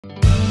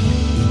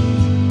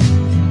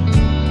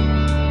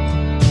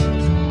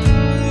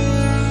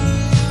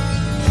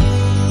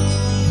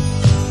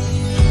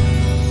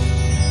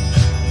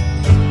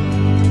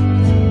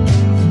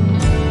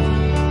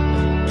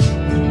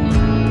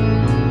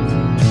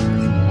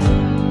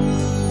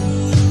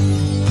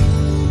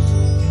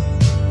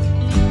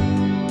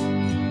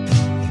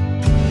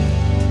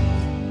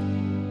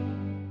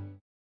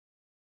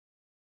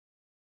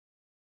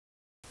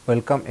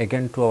Welcome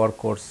again to our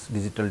course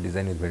Digital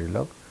Design with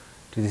Verilog.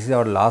 This is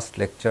our last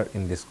lecture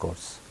in this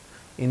course.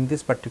 In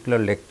this particular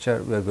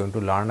lecture, we are going to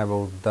learn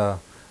about the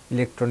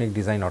electronic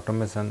design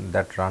automation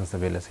that runs the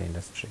VLSI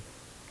industry.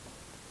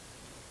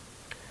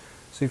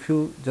 So, if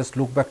you just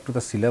look back to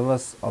the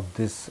syllabus of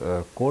this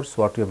course,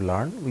 what we have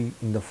learned,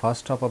 in the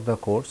first half of the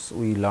course,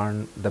 we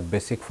learned the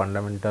basic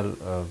fundamental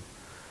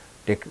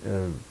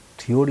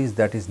theories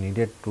that is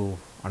needed to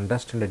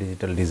understand the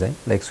digital design,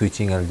 like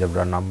switching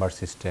algebra, number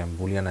system,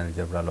 Boolean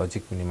algebra,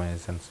 logic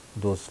minimizations,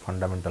 those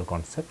fundamental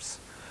concepts.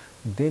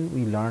 Then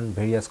we learn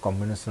various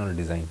combinational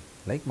design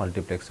like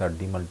multiplexer,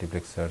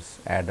 demultiplexers,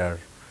 adder,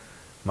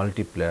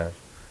 multiplier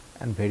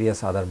and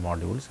various other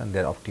modules and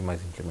their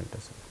optimized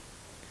implementation.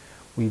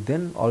 We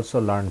then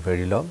also learn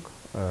Verilog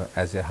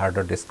as a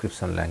hardware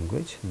description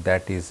language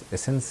that is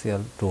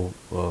essential to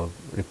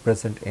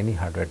represent any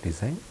hardware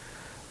design.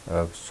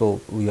 So,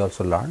 we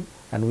also learn,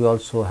 and we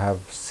also have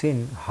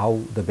seen how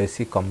the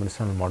basic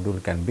combinational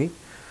module can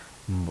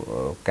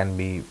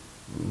be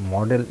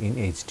modeled in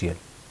HDL.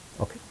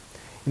 Okay.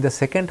 In the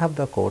second half of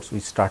the course, we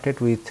started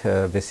with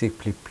basic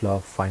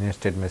flip-flop, finite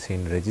state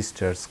machine,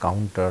 registers,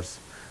 counters,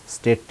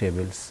 state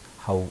tables,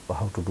 how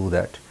to do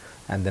that,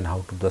 and then how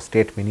to do the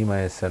state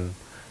minimization,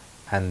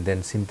 and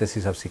then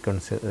synthesis of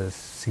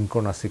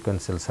synchronous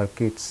sequential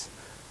circuits,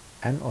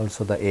 and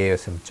also the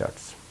ASM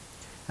charts.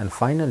 And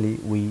finally,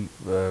 we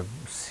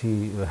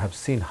have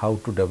seen how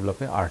to develop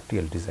a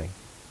RTL design,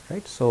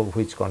 right. So,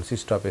 which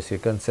consists of a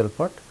sequential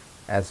part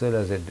as well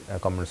as a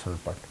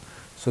combinational part.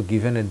 So,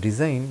 given a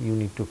design, you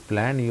need to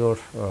plan your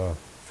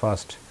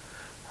first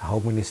how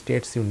many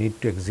states you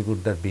need to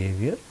execute the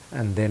behavior,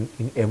 and then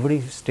in every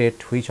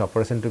state which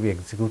operation to be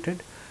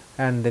executed,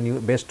 and then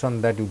you based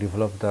on that you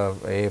develop the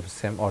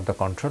ASM or the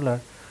controller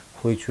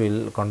which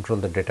will control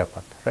the data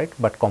path, right.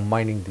 But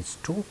combining these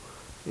two,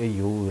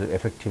 you will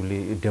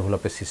effectively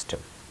develop a system.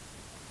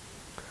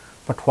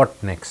 But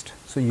what next?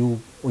 So,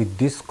 with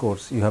this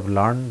course you have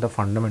learned the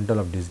fundamental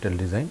of digital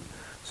design.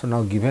 So,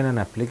 now given an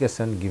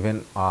application,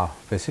 given a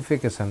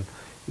specification,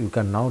 you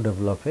can now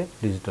develop a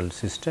digital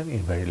system in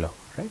Verilog,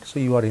 right. So,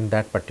 you are in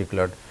that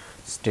particular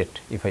state,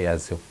 if I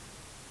assume.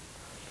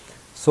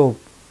 So,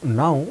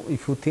 now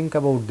if you think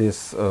about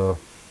this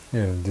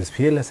this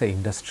VLSI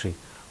industry,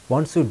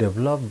 once you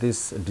develop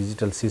this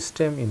digital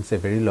system in say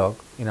Verilog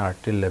in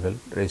RTL level,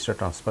 register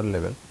transfer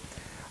level,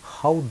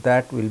 how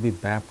that will be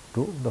mapped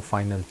to the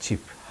final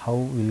chip, how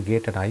we will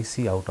get an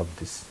IC out of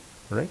this,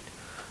 right.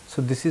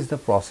 So, this is the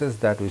process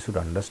that we should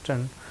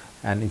understand,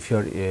 and if you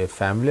are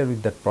familiar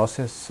with that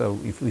process,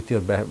 if with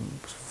your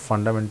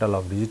fundamental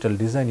of digital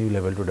design, you will be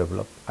able to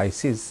develop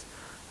ICs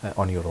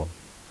on your own,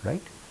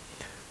 right.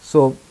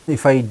 So,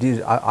 if I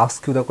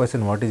ask you the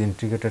question what is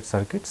integrated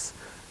circuits,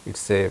 it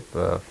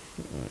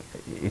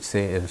is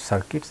a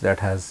circuits that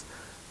has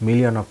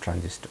million of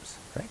transistors,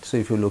 right. So,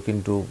 if you look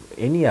into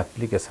any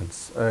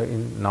applications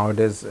in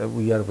nowadays,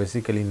 we are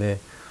basically in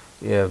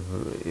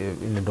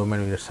a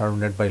domain we are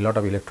surrounded by a lot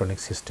of electronic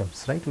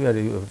systems, right. We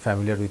are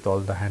familiar with all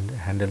the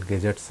handheld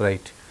gadgets,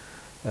 right,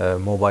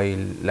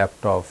 mobile,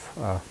 laptop,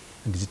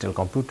 digital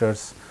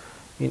computers.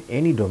 In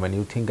any domain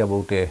you think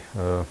about a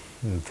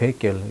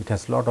vehicle, it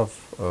has lot of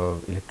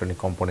electronic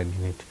component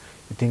in it.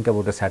 You think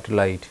about a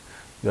satellite,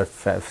 you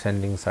are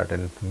sending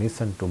certain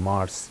mission to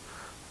Mars,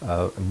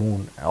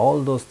 moon,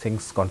 all those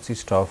things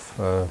consist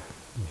of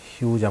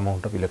huge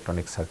amount of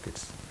electronic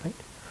circuits, right.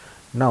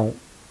 Now,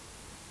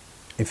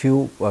 if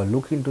you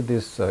look into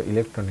this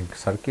electronic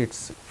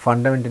circuits,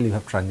 fundamentally you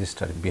have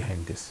transistor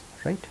behind this,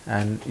 right.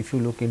 And if you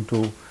look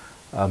into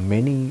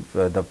many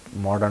the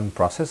modern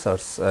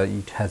processors,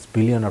 it has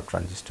billion of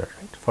transistor,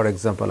 right. For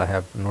example, I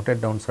have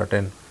noted down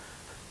certain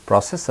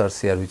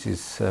processors here which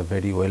is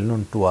very well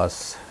known to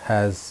us,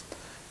 has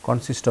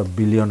consist of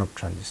billion of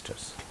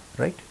transistors,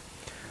 right.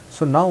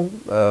 So, now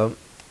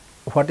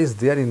what is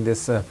there in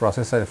this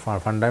processor?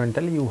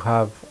 Fundamentally you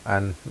have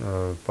an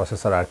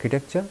processor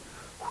architecture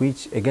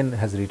which again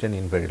has written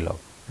in Verilog,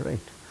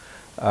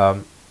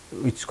 right,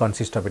 which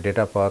consists of a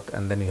data path,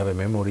 and then you have a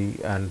memory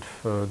and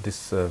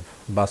this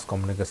bus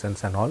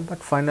communications and all, but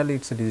finally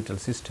it is a digital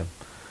system.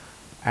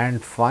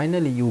 And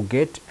finally you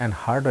get an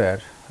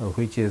hardware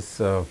which is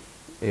a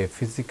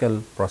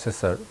physical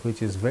processor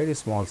which is very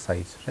small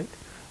size, right,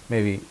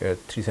 maybe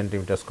 3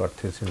 centimeter square,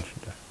 3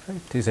 centimeter,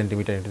 right, 3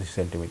 centimeter into 3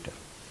 centimeter.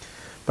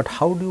 But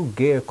how do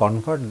you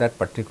convert that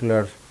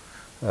particular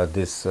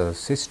this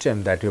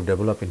system that you have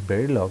developed in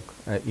Verilog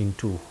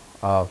into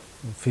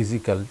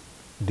physical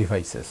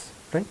devices,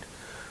 right.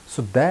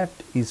 So, that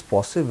is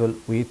possible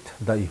with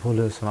the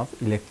evolution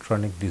of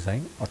electronic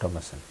design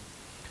automation.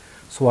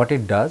 So, what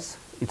it does,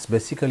 it is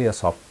basically a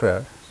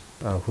software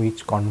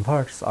which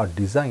converts a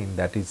design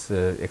that is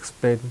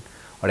explained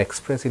or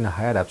expressed in a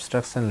higher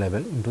abstraction level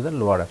into the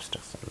lower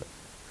abstraction level,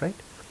 right.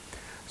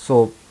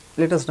 So,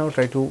 let us now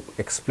try to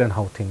explain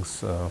how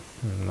things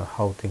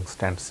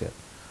stands here.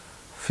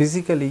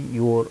 Physically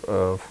your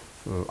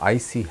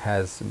IC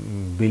has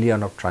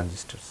billion of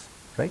transistors,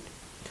 right.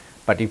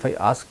 But if I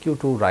ask you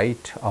to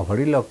write a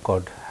Verilog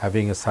code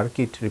having a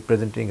circuit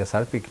representing a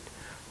circuit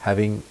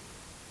having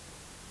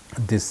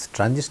this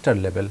transistor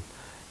level,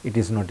 it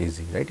is not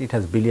easy, right? It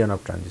has billion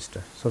of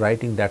transistors. So,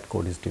 writing that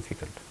code is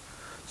difficult.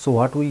 So,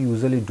 what we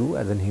usually do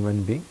as a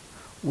human being,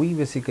 we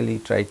basically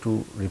try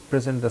to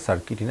represent the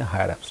circuit in a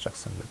higher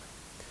abstraction level.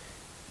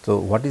 So,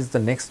 what is the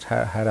next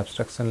higher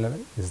abstraction level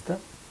is the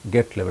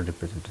gate level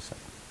representation,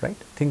 right?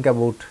 Think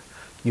about,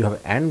 you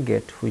have AND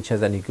gate which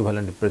has an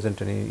equivalent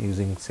representation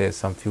using say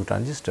some few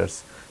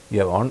transistors, you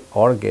have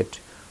OR gate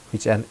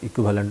which an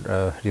equivalent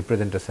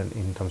representation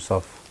in terms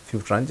of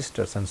few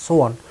transistors and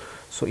so on.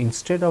 So,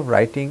 instead of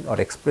writing or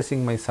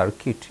expressing my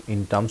circuit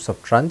in terms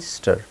of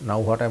transistor, now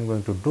what I am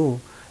going to do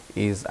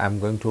is I am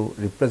going to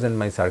represent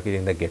my circuit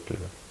in the gate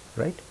level,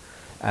 right?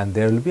 And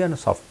there will be a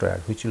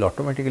software which will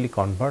automatically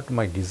convert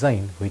my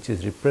design which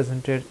is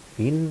represented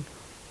in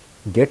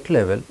gate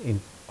level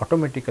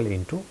automatically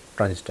into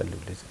transistor level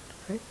design,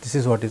 right? This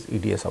is what is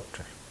EDA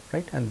software,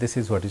 right? And this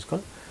is what is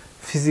called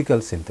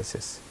physical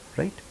synthesis,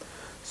 right?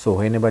 So,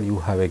 whenever you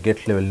have a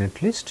gate level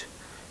netlist,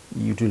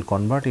 it will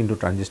convert into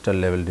transistor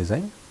level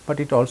design, but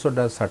it also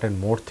does certain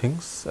more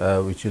things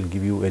which will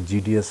give you a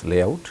GDS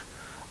layout.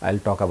 I will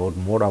talk about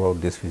more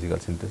about this physical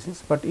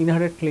synthesis, but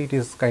inherently it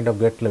is kind of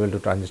gate level to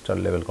transistor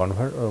level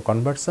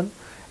conversion,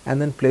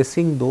 and then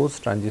placing those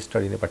transistor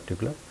in a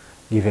particular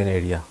given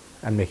area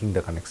and making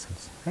the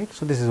connections, right.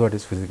 So, this is what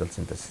is physical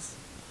synthesis.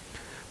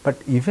 But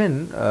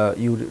even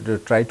you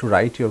try to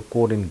write your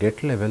code in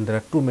gate level, there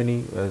are too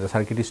many, the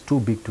circuit is too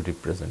big to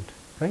represent,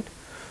 right.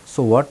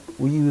 So, what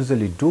we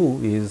usually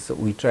do is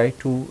we try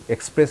to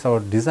express our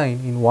design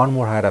in one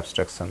more higher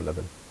abstraction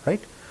level,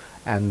 right,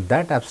 and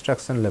that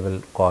abstraction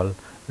level called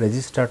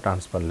register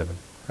transfer level,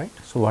 right.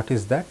 So, what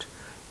is that?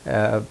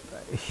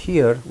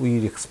 Here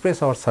we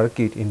express our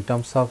circuit in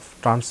terms of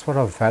transfer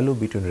of value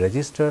between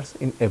registers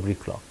in every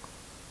clock,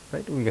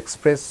 right. We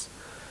express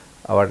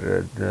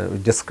our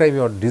describe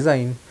your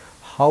design,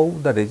 how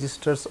the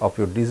registers of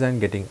your design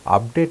getting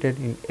updated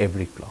in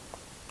every clock,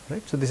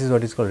 right. So, this is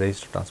what is called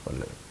register transfer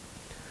level.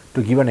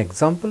 To give an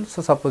example,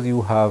 so suppose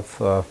you have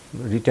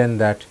written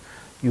that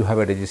you have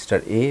a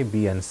register A,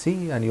 B and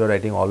C and you are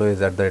writing always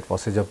at the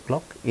passage of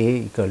clock A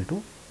equal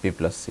to B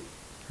plus C,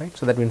 right.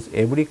 So, that means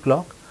every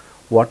clock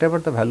whatever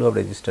the value of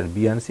register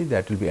B and C,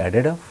 that will be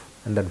added up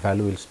and that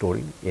value will store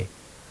in A,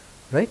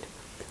 right.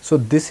 So,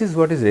 this is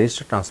what is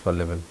register transfer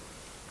level.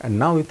 And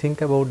now we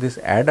think about this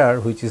adder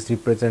which is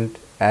represent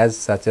as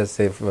such as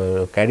say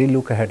carry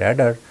look ahead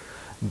adder,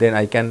 then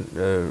I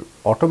can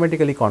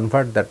automatically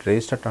convert that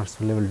register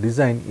transfer level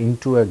design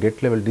into a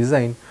gate level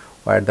design,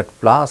 where that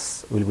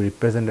plus will be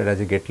represented as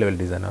a gate level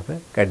design of a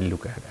carry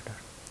look ahead adder,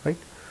 right.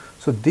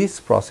 So, this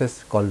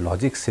process called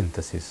logic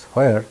synthesis,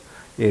 where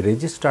a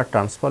register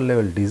transfer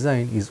level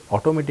design is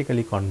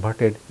automatically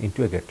converted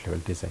into a gate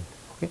level design.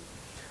 Okay.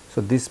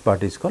 So, this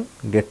part is called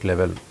gate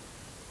level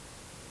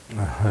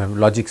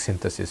logic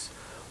synthesis.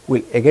 We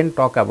will again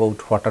talk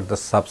about what are the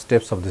sub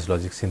steps of this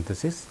logic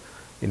synthesis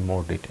in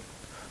more detail.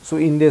 So,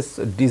 in this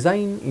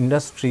design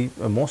industry,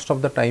 most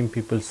of the time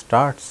people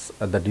starts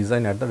the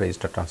design at the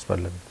register transfer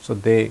level. So,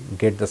 they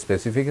get the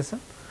specification,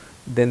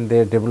 then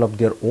they develop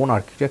their own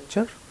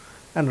architecture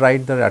and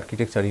write the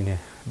architecture in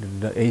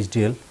the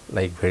HDL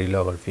like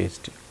Verilog or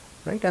VHDL,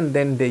 right, and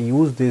then they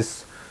use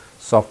this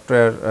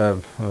software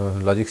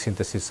logic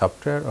synthesis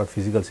software or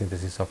physical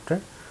synthesis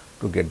software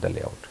to get the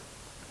layout.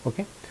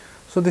 Okay.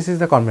 So, this is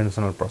the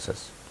conventional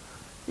process.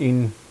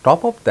 In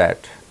top of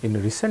that,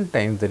 in recent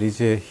times there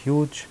is a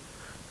huge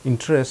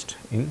interest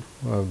in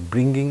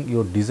bringing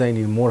your design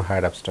in more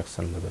higher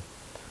abstraction level,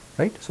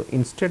 right. So,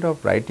 instead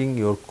of writing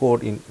your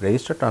code in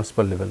register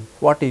transfer level,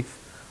 what if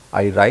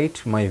I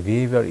write my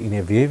behavior in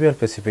a behavior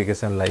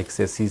specification like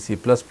say C++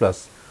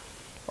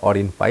 or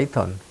in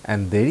Python,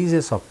 and there is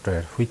a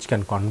software which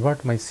can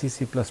convert my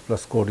C++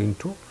 code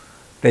into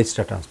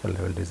register transfer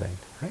level design,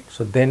 right.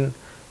 So, then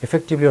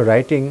effectively you are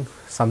writing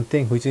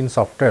something which is in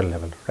software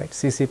level, right.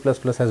 C++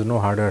 has no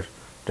hardware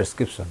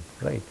description,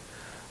 right,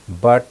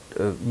 but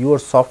your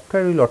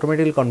software will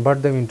automatically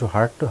convert them into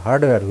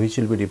hardware which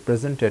will be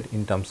represented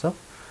in terms of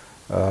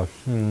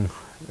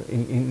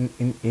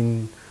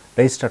in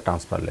register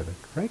transfer level,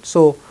 right.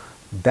 So,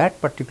 that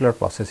particular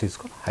process is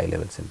called high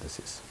level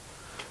synthesis.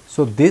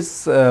 So,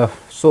 this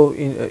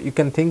you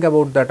can think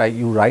about that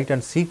you write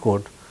and C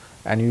code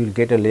and you will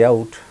get a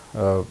layout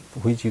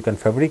which you can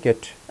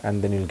fabricate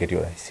and then you will get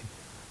your IC,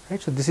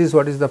 right. So, this is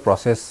what is the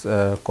process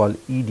called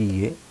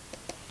EDA,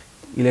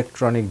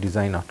 electronic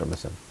design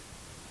automation.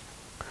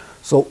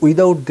 So,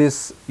 without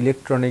this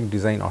electronic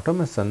design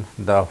automation,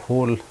 the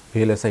whole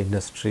VLSI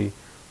industry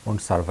will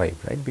not survive,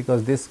 right,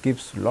 because this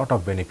gives lot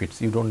of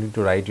benefits. You do not need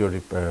to write your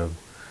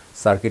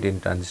circuit in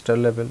transistor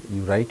level,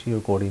 you write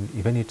your code in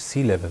even at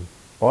C level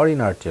or in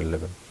RTL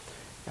level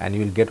and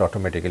you will get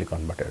automatically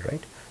converted,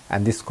 right,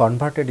 and this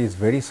converted is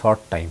very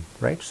short time,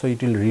 right. So,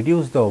 it will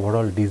reduce the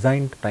overall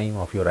design time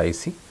of your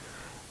IC,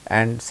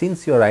 and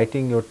since you are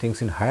writing your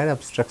things in higher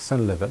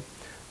abstraction level,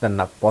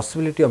 the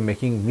possibility of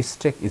making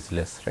mistake is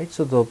less, right.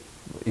 So,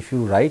 if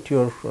you write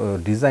your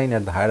design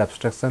at the higher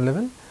abstraction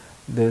level,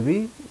 there will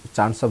be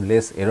chance of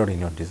less error in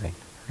your design,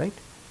 right.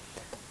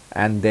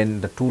 and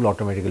then the tool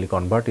automatically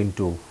convert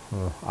into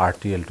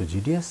RTL to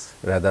GDS,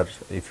 rather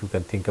if you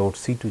can think about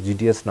C to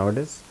GDS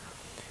nowadays.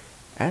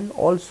 And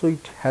also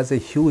it has a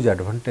huge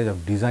advantage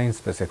of design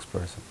space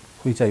exploration,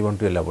 which I want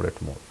to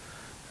elaborate more,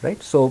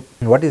 right. So,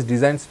 what is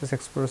design space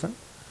exploration?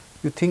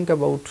 You think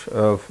about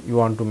you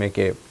want to make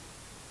a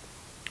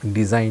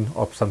design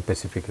of some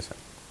specification,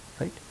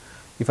 right.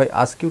 If I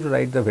ask you to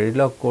write the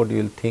Verilog code,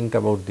 you will think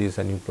about this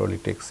and you probably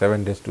take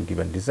 7 days to give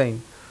a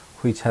design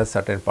which has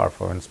certain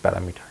performance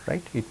parameter,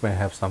 right. It may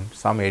have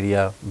some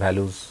area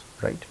values,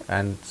 right,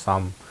 and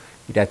some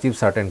it achieves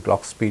certain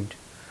clock speed,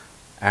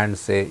 and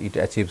say it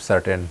achieves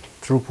certain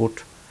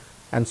throughput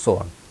and so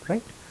on,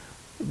 right.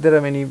 There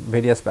are many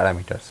various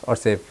parameters, or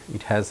say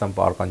it has some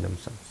power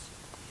consumptions.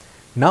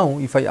 Now,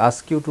 if I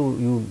ask you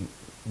to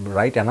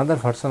write another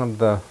version of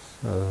the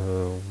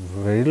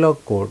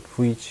Verilog code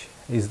which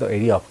is the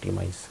area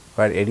optimized,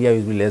 where area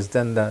will be less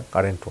than the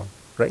current one,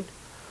 right,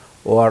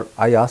 or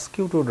I ask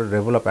you to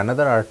develop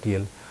another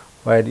RTL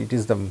where it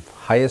is the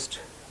highest,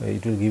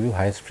 it will give you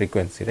highest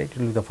frequency, right, it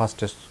will be the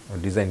fastest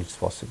design it is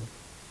possible.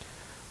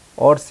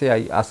 Or say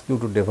I ask you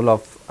to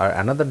develop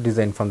another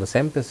design from the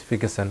same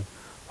specification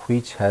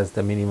which has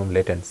the minimum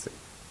latency,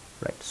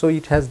 right. So,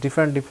 it has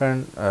different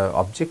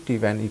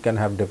objective, and you can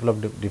have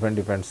developed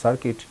different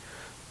circuit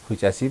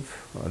which achieve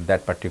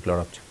that particular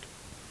objective.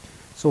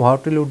 So,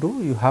 what will you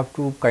do? You have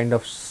to kind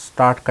of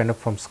start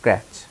from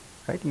scratch,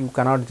 right. You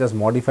cannot just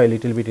modify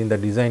little bit in the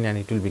design and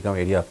it will become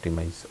area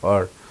optimized,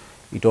 or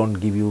it will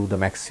not give you the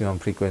maximum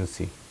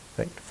frequency,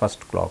 right, first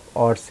clock,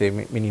 or say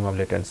minimum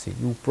latency.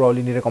 You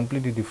probably need a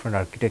completely different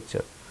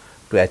architecture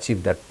to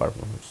achieve that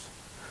performance.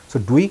 So,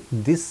 doing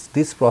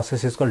this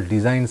process is called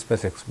design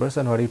space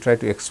exploration, where you try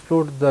to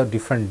explore the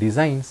different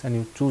designs and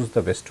you choose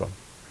the best one,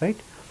 right.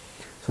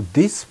 So,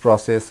 this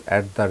process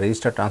at the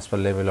register transfer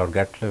level or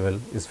gate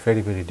level is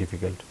very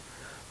difficult,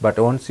 but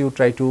once you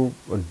try to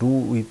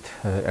do it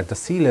at the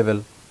C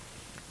level,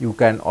 you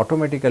can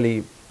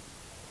automatically,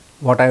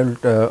 what I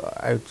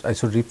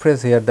should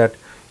rephrase here, that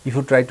if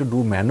you try to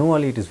do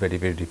manually, it is very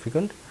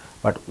difficult,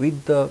 but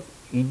with the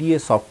EDA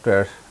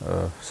softwares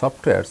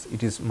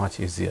it is much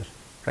easier,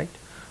 right.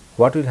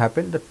 What will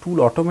happen? The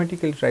tool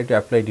automatically try to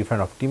apply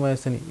different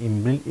optimization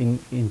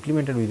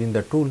implemented within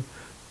the tool,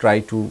 try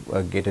to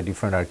get a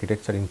different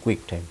architecture in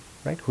quick time,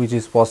 right, which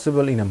is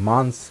possible in a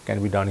month,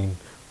 can be done in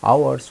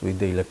hours with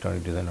the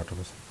electronic design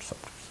automation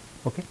software.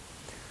 Okay.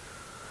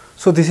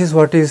 So, this is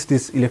what is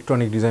this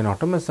electronic design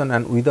automation,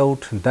 and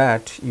without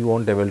that you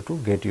won't be able to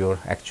get your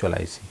actual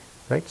IC,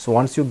 right. So,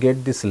 once you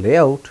get this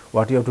layout,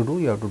 what you have to do?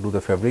 You have to do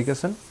the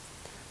fabrication.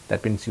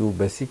 That means you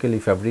basically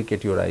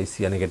fabricate your IC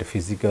and you get a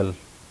physical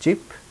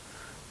chip.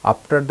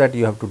 After that,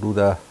 you have to do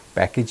the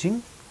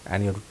packaging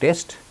and you have to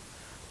test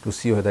to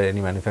see whether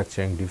any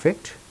manufacturing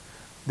defect,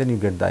 then you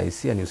get the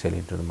IC and you sell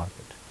it to the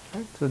market,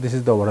 right. So, this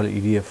is the overall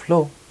EDA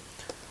flow,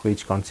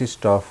 which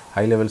consists of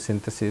high level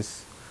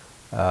synthesis,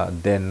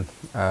 then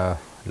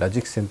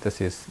logic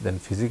synthesis, then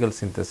physical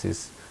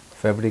synthesis,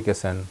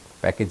 fabrication,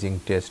 packaging,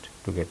 test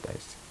to get the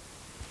IC.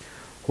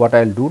 What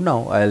I will do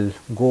now, I will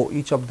go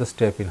each of the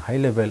step in high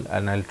level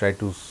and I will try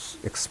to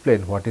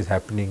explain what is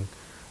happening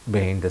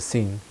behind the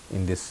scene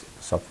in these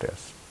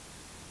softwares.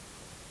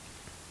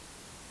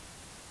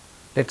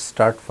 Let us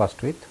start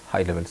first with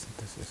high level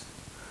synthesis.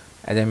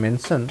 As I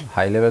mentioned,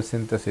 high level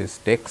synthesis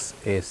takes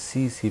a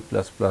C++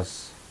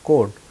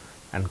 code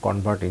and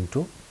convert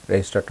into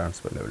register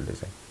transfer level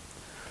design.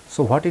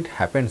 So, what it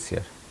happens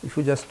here? If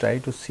you just try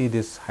to see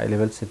this high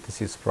level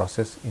synthesis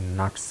process in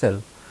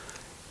nutshell,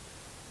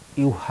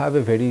 you have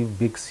a very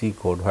big C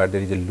code where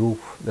there is a loop,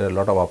 there are a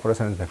lot of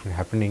operations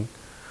happening.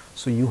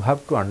 So, you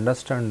have to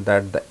understand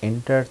that the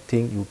entire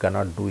thing you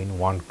cannot do in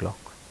one clock,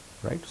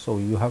 right. So,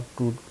 you have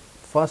to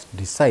first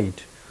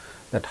decide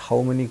that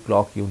how many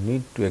clock you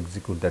need to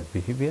execute that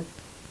behavior,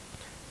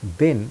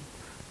 then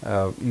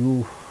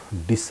you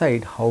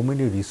decide how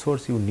many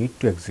resource you need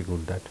to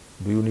execute that.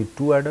 Do you need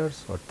 2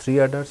 adders or 3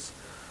 adders?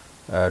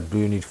 Do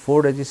you need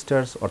 4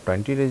 registers or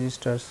 20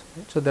 registers?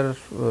 Right. So, there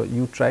are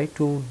you try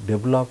to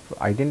develop,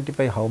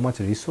 identify how much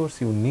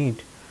resource you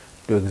need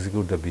to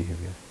execute the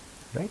behavior,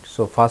 right.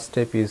 So, first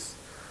step is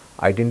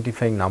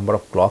identifying number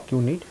of clock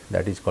you need,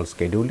 that is called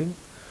scheduling.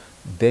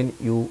 Then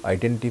you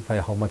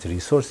identify how much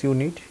resource you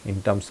need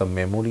in terms of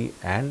memory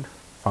and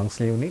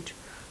functional unit,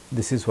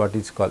 this is what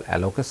is called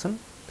allocation.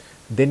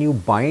 Then you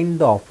bind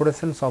the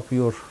operations of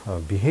your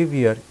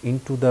behavior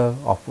into the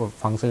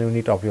functional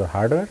unit of your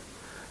hardware,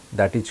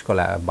 that is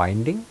called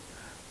binding.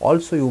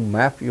 Also you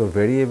map your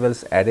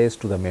variables arrays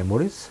to the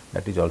memories,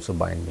 that is also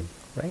binding,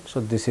 right. So,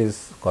 this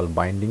is called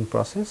binding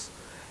process,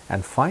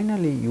 and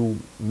finally you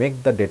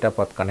make the data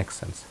path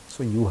connections.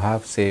 So, you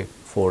have say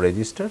 4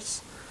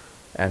 registers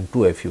and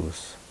 2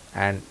 FUs,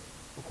 and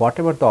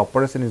whatever the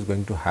operation is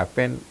going to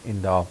happen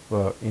in the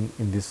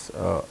in this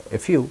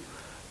FU,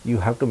 you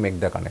have to make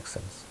the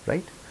connections,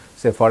 right.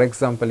 Say for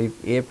example,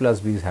 if A plus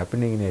B is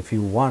happening in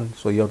FU 1,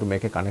 so you have to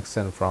make a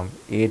connection from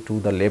A to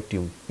the left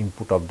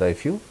input of the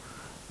FU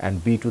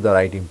and B to the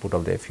right input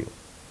of the FU,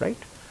 right.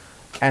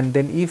 and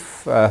then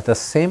if the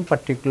same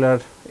particular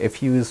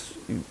FU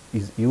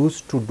is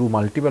used to do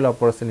multiple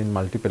operation in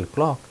multiple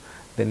clock,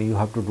 then you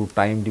have to do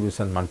time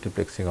division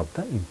multiplexing of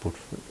the input.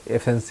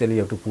 Essentially,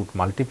 you have to put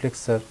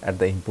multiplexer at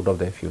the input of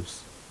the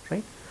FUs,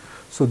 right.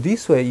 So,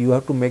 this way you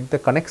have to make the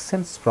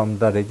connections from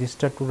the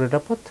register to data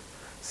path,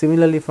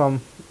 similarly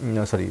from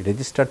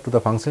register to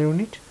the function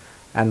unit,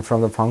 and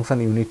from the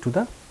function unit to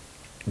the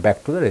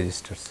back to the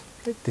registers,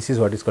 right. This is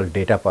what is called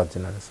data path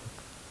generation.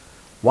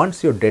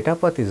 Once your data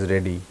path is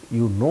ready,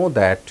 you know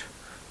that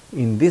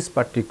in this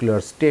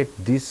particular state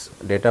this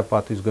data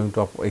path is going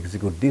to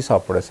execute this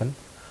operation.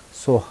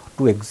 So,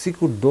 to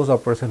execute those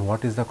operations,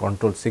 what is the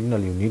control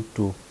signal you need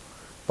to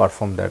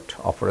perform that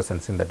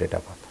operations in the data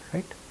path,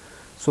 right.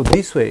 So,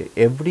 this way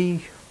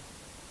every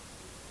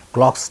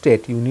clock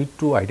state you need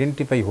to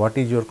identify what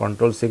is your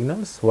control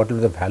signals, what will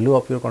be the value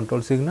of your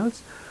control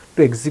signals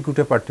to execute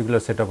a particular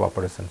set of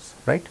operations,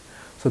 right.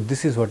 So,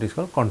 this is what is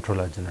called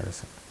controller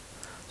generation.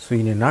 So,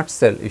 in a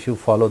nutshell, if you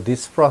follow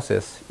this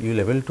process, you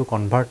will be able to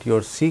convert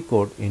your C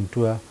code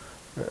into a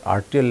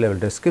RTL level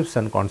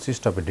description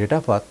consist of a data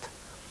path,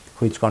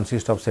 which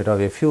consists of set of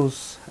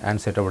FUs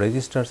and set of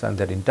registers and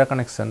their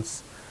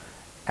interconnections,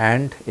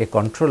 and a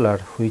controller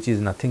which is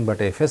nothing but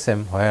a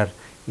FSM, where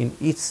in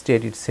each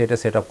state it set a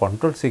set of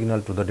control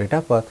signal to the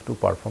data path to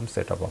perform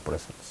set of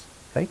operations,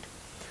 right.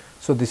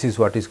 So, this is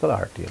what is called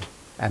RTL,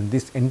 and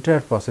this entire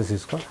process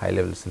is called high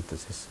level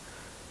synthesis,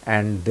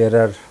 and there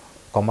are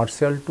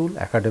commercial tool,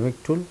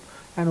 academic tool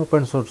and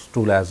open source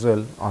tool as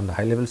well on the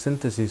high level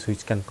synthesis,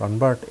 which can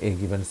convert a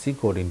given C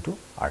code into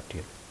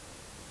RTL.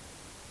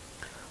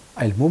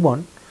 I will move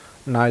on.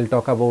 Now, I will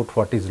talk about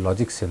what is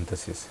logic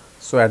synthesis.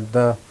 So, at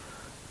the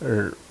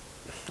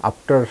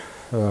after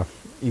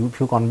if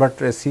you convert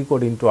a C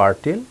code into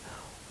RTL,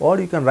 or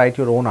you can write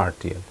your own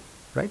RTL,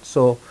 right.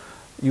 So,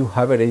 you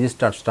have a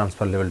register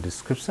transfer level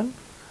description.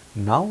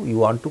 Now, you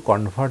want to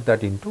convert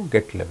that into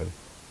get level,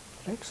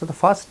 right. So, the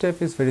first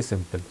step is very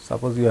simple.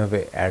 Suppose you have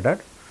a adder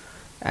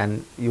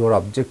and your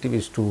objective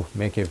is to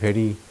make a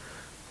very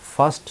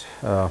fast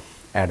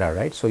adder,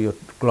 right. So, your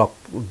clock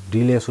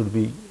delay should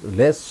be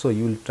less. So,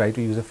 you will try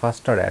to use a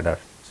faster adder.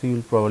 So, you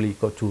will probably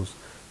choose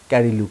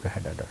carry look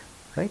ahead adder,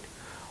 right.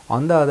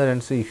 On the other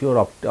hand, so if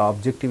your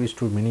objective is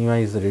to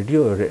minimize the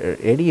radio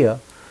area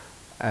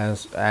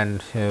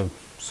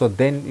so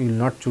then you will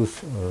not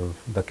choose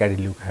the carry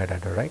look ahead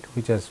adder, right,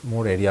 which has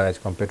more area as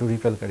compared to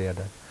ripple carry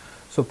adder.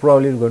 So,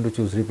 probably you are going to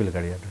choose ripple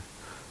carry adder.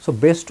 So,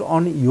 based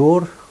on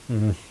your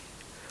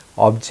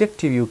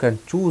objective, you can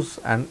choose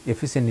an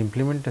efficient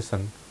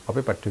implementation of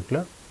a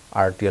particular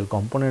RTL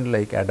component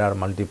like adder,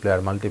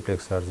 multiplier,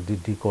 multiplexers,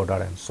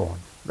 decoder and so on,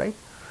 right.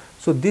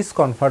 So, this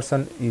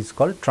conversion is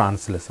called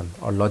translation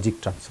or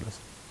logic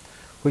translation,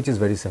 which is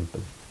very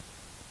simple.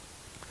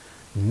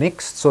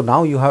 Next, so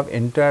now you have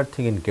entire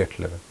thing in get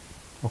level,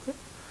 okay,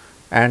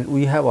 and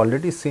we have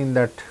already seen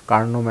that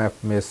Carnot map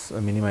mesh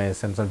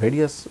minimizations and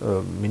various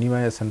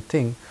minimization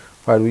thing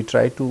where we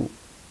try to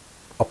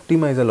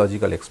optimize a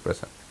logical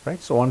expression, right.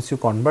 So, once you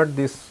convert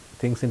these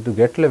things into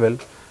get level,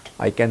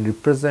 I can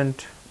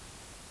represent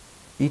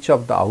each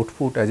of the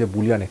output as a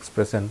Boolean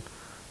expression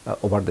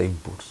over the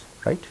inputs,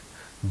 right.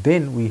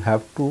 Then we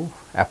have to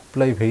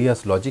apply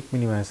various logic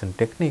minimization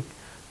technique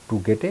to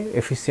get a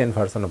efficient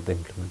version of the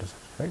implementation,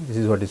 right. This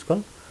is what is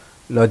called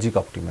logic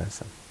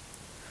optimization.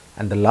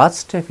 And the last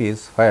step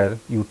is where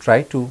you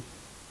try to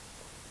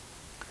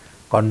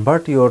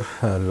convert your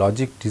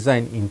logic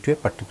design into a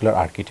particular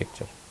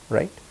architecture,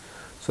 right.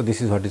 So,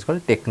 this is what is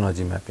called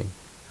technology mapping.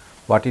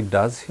 What it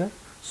does here?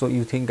 So,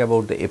 you think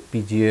about the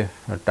FPGA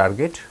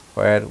target,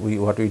 where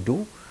what we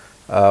do,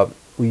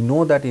 we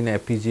know that in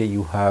FPGA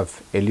you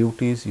have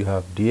LUTs, you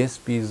have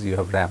DSPs, you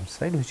have RAMs,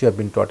 right, which you have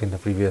been taught in the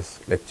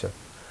previous lecture.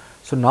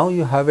 So, now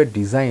you have a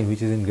design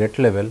which is in gate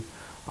level.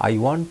 I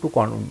want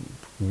to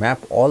map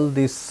all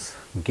these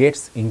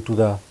gates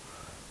into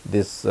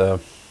this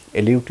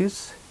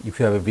LUTs. If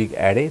you have a big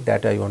array,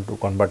 that I want to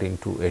convert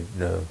into a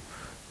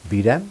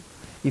VRAM.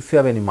 If you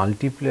have any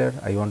multiplier,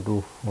 I want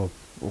to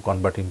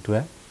convert into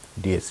a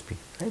DSP,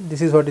 right.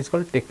 This is what is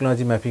called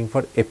technology mapping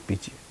for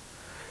FPGA.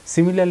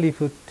 Similarly,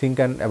 if you think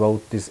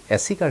about this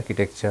ASIC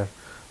architecture,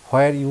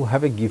 where you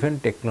have a given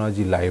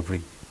technology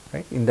library,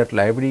 right. In that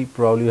library,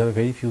 probably you have a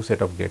very few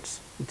set of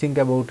gates. You think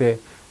about a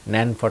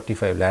NAND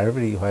 45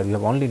 library where you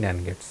have only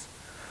NAND gates.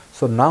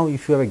 So, now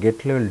if you have a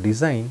gate level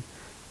design,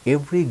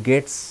 every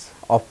gates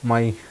of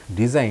my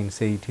design,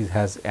 say it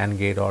has AND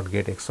gate, OR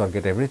gate, XOR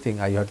gate,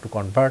 everything I have to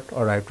convert,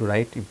 or I have to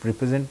write it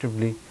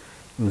representatively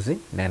using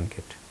NAND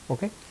gate.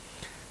 Okay.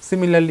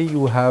 Similarly,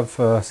 you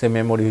have say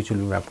memory which will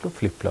be mapped to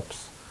flip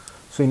flops.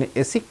 So, in a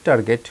ASIC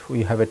target,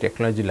 we have a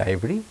technology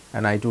library,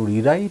 and I to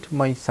rewrite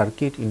my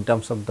circuit in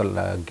terms of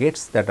the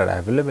gates that are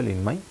available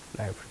in my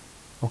library.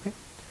 Okay.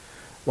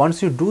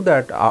 Once you do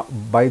that,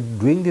 by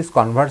doing this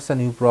conversion,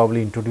 you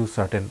probably introduce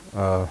certain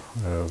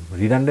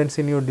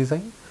redundancy in your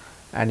design,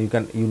 and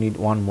you need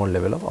one more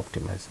level of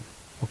optimization.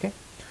 Okay.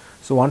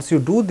 So, once you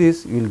do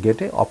this, you will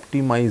get a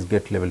optimized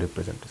gate level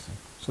representation.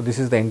 So, this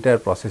is the entire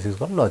process is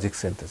called logic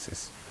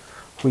synthesis,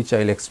 which I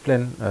will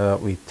explain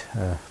with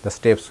the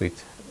steps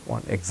with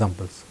one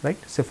examples, right.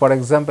 So, for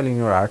example, in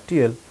your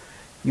RTL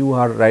you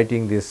are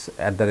writing this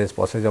at the rate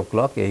passage of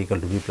clock A equal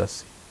to B plus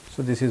C.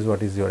 So, this is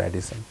what is your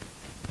addition.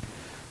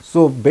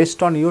 So,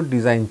 based on your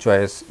design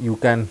choice you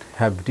can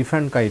have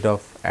different kind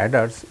of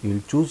adders, you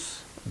will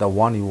choose the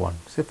one you want.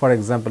 Say for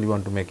example, you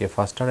want to make a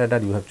faster adder,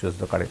 you have choose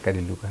the correct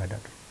Verilog adder.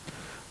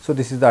 So,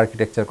 this is the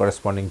architecture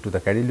corresponding to the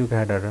Verilog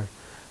adder,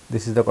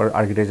 this is the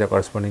architecture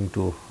corresponding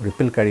to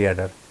ripple carry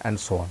adder and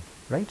so on,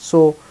 right.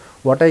 So,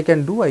 what I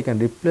can do, I can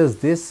replace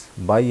this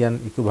by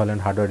an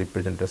equivalent hardware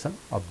representation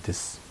of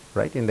this,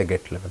 right, in the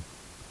gate level.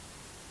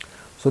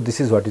 So,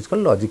 this is what is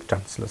called logic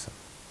translation.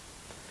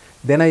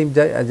 Then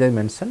as I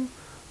mentioned,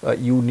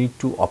 you need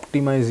to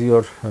optimize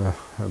your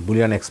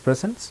Boolean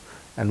expressions,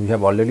 and we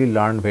have already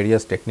learned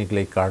various techniques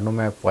like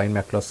Karnomap,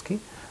 Wien-McCloskey,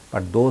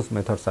 but those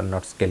methods are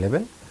not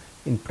scalable.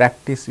 In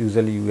practice,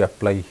 usually you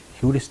apply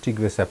heuristic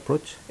based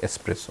approach,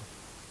 espresso,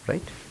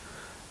 right.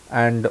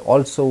 And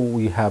also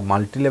we have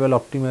multi-level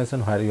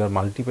optimization, where you have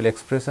multiple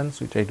expressions,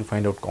 we try to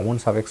find out common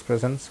sub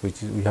expressions,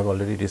 which we have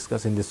already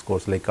discussed in this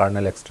course like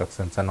kernel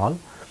extractions and all,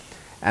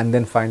 and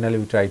then finally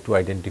we try to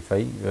identify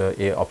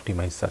a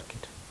optimized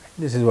circuit.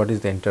 This is what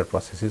is the entire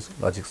process is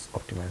logic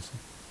optimization.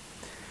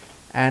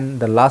 And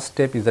the last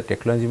step is the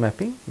technology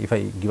mapping. If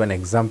I give an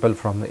example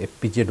from the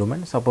FPGA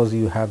domain, suppose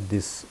you have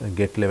this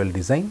gate level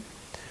design,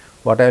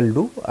 what I will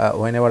do,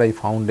 whenever I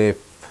found a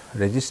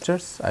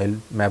registers, I will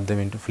map them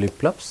into flip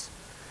flops,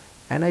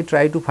 and I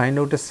try to find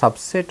out a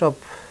subset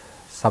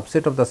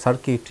of the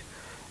circuit,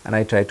 and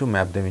I try to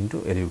map them into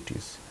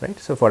LUTs, right.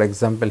 So, for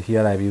example,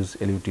 here I have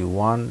used LUT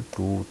 1,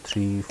 2,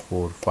 3,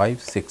 4,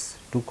 5, 6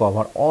 to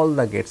cover all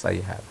the gates I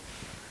have,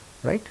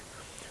 right.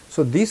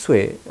 So, this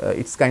way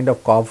it is kind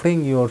of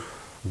covering your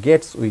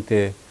gates with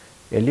a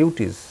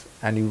LUTs,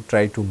 and you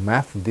try to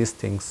map these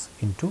things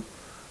into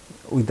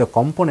with the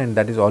component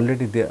that is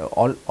already there,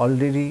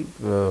 only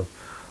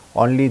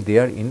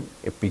there in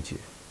FPGA,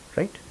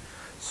 right.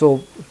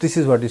 So, this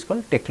is what is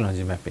called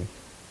technology mapping.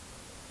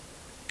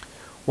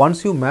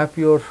 Once you map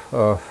your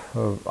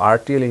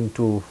RTL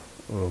into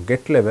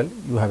gate level,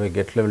 you have a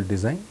gate level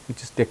design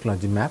which is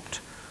technology mapped.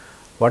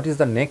 What is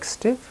the next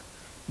step?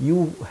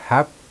 You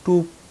have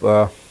to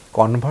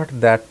convert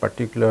that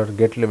particular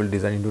gate level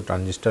design into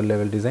transistor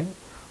level design,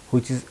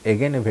 which is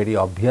again a very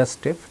obvious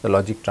step, the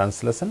logic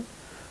translation.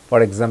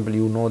 For example,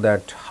 you know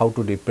that how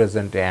to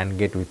represent a AND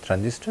gate with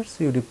transistors,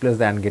 you replace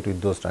the AND gate with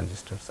those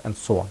transistors and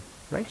so on,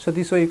 right. So,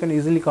 this way you can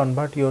easily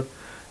convert your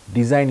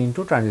design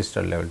into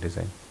transistor level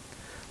design,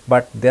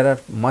 but there are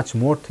much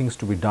more things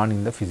to be done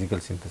in the physical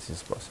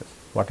synthesis process.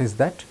 What is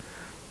that?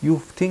 You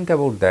think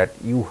about that,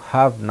 you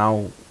have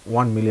now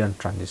 1,000,000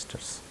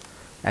 transistors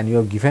and you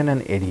have given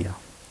an area,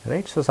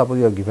 right. So, suppose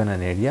you have given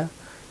an area,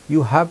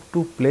 you have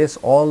to place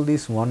all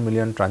these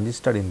 1,000,000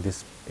 transistor in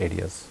these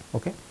areas,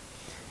 okay.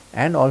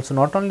 And also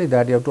not only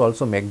that, you have to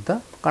also make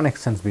the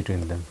connections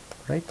between them,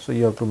 right. So,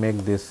 you have to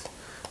make this,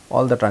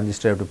 all the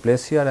transistor you have to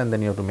place here, and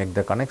then you have to make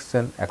the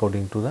connection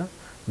according to the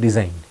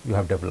design you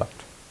have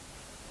developed.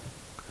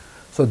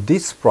 So,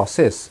 this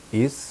process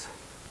is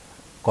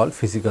called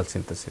physical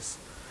synthesis,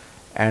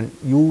 and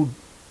you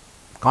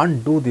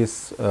can't do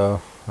this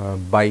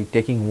by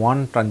taking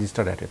one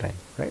transistor at a time,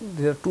 right.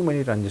 There are too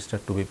many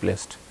transistors to be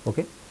placed,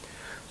 okay.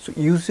 So,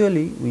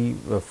 usually we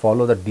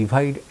follow the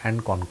divide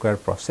and conquer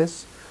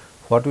process.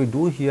 What we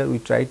do here, we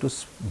try to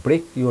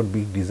break your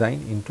big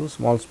design into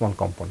small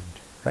component,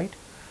 right,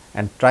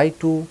 and try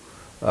to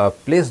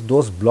place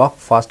those block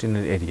first in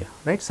an area,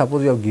 right.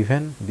 Suppose you have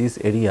given this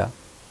area,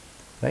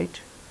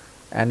 right,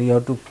 and you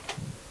have to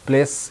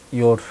place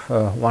your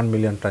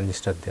 1,000,000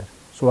 transistor there.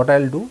 So, what I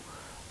will do,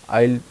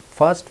 I will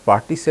first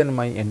partition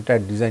my entire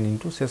design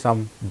into say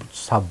some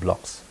sub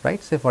blocks,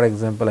 right. Say for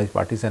example, I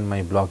partition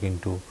my block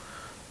into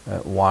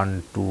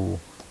 1, 2,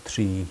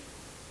 3,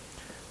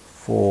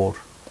 4,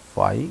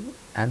 5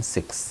 and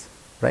 6,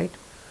 right.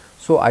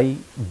 So, I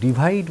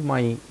divide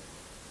my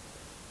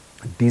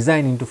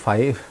design into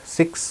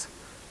 6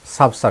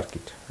 sub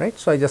circuit, right.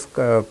 So, I just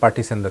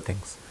partition the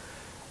things,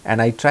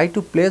 and I try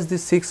to place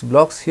these 6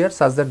 blocks here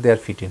such that they are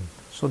fit in.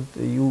 So,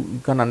 you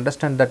can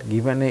understand that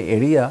given a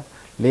area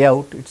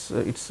layout,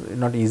 it's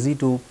not easy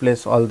to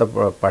place all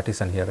the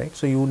partition here, right.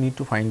 So, you need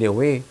to find a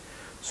way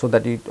so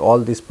that all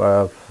this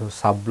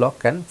sub block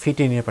can fit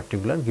in a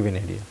particular given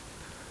area,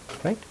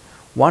 right.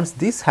 Once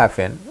this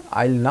happen,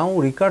 I will now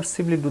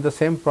recursively do the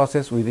same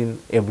process within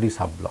every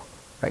sub block,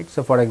 right.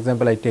 So, for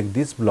example, I take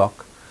this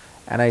block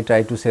and I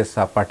try to say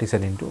sub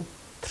partition into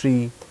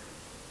 3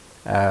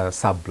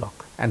 sub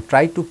block and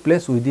try to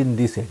place within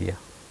this area,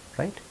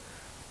 right.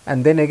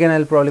 And then again I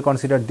will probably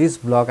consider this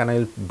block and I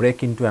will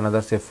break into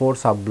another say 4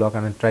 sub block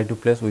and I try to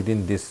place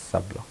within this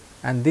sub block,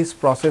 and this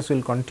process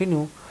will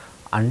continue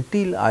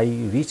until I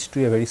reach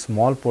to a very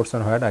small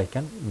portion where I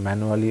can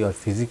manually or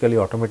physically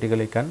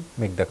automatically can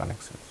make the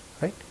connections,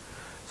 right.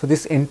 So,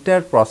 this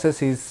entire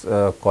process is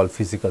called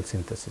physical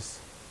synthesis.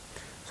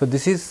 So,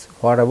 this is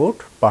what about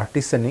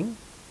partitioning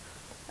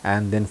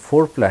and then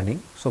floor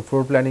planning. So,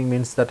 floor planning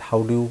means that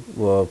how do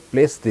you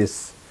place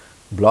this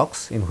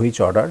blocks in which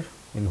order,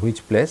 in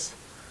which place,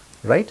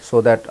 right.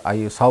 So, that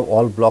how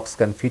all blocks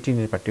can fit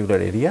in a particular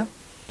area,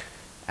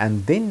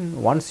 and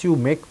then once you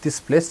make this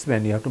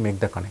placement you have to make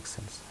the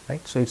connections,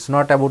 right. So, it is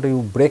not about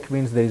you break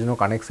means there is no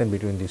connection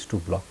between these two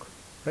blocks,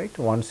 right.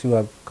 Once you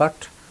have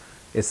cut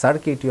a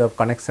circuit, you have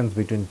connections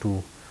between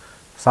two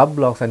sub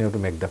blocks and you have to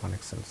make the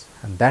connections,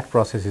 and that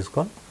process is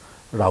called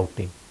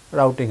routing.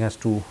 Routing has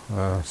two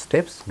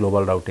steps,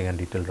 global routing and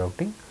detailed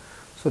routing.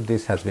 So,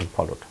 this has been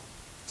followed.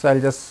 So, I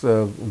will just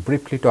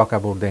briefly talk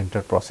about the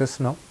entire process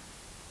now.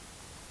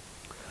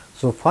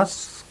 So,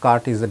 first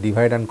cut is the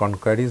divide and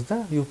conquer, is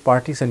the you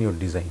partition your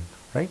design,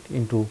 right,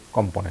 into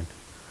component.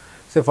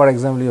 Say for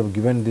example, you have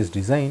given this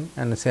design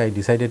and say I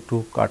decided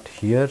to cut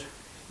here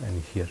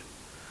and here.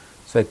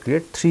 So, I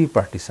create 3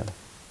 partition,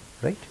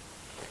 right.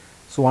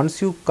 So,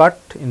 once you cut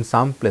in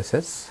some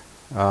places,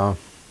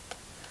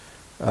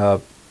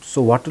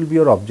 so what will be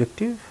your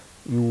objective?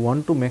 You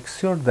want to make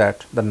sure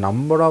that the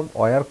number of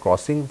wire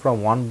crossing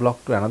from one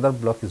block to another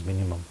block is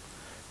minimum,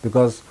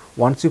 because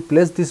once you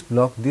place this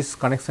block, this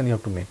connection you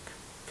have to make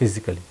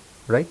physically,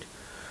 right.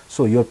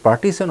 So, your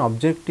partition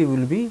objective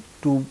will be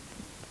to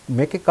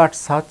make a cut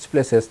such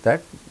places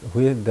that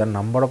where the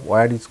number of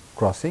wire is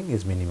crossing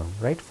is minimum,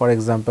 right. For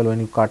example,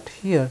 when you cut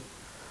here,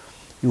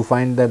 you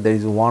find that there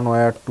is 1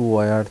 wire, 2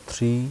 wire,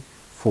 3,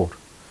 4.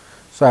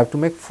 So, I have to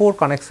make 4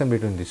 connection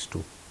between these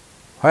two.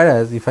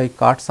 Whereas, if I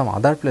cut some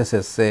other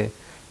places, say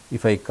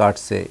if I cut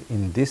say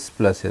in these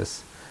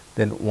places,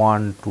 then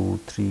 1, 2,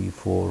 3,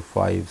 4,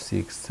 5,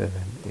 6, 7,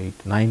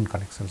 8, 9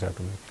 connections I have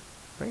to make,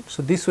 right.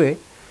 So, this way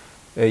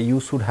you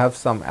should have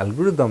some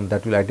algorithm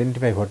that will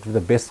identify what is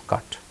the best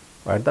cut,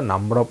 where the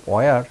number of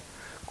wire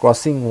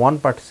crossing one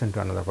partition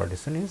to another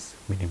partition is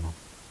minimum,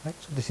 right.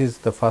 So, this is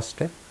the first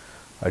step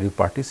where you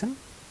partition.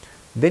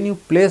 Then you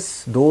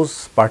place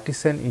those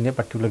partition in a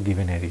particular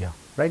given area,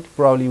 right.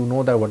 Probably you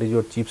know that what is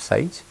your chip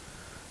size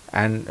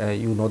and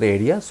you know the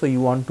area. So,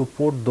 you want to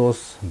put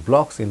those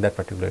blocks in that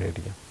particular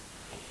area,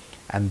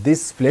 and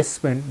this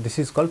placement, this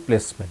is called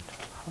placement,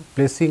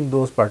 placing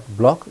those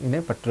block in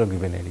a particular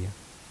given area,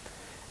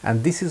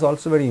 and this is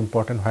also very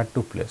important where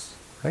to place,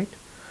 right.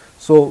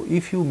 So,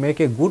 if you make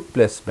a good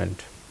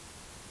placement,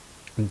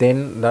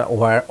 then the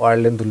wire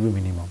length will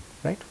be minimum,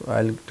 right.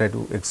 I will try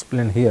to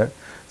explain here.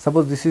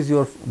 Suppose this is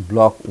your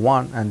block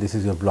 1 and this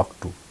is your block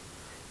 2.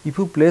 If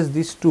you place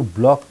these two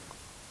block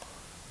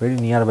very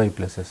nearby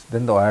places,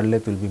 then the wire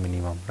length will be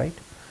minimum, right.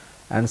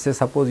 And say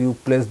suppose you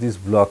place this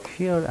block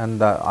here and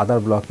the other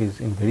block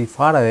is in very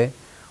far away,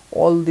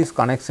 all this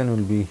connection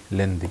will be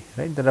lengthy,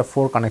 right. There are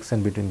 4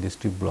 connection between these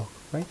 2 blocks,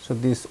 right. So,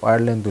 this wire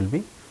length will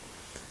be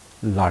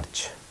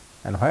large,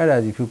 and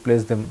whereas if you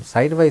place them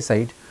side by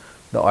side,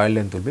 the wire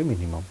length will be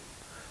minimum.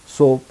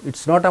 So, it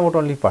is not about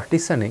only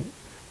partitioning,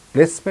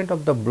 placement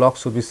of the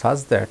blocks should be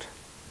such that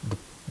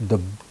the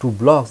 2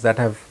 blocks that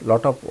have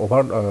lot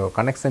of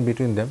connection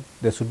between them,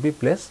 they should be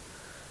placed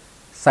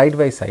side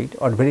by side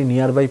or very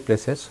nearby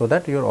places, so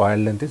that your wire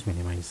length is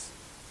minimized.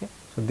 Okay.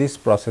 So, this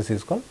process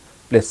is called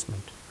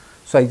placement.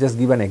 So, I just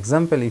give an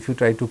example. If you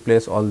try to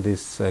place all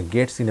these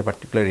gates in a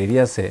particular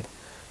area, say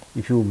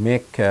if you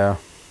make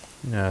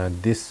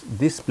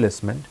this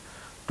placement,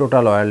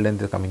 total wire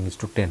length is coming is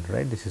to 10,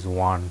 right. This is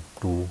 1,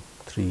 2,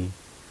 3,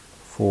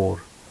 4,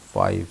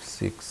 5,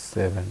 6,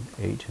 7,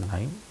 8,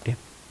 9, 10.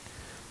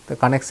 The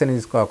connection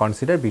is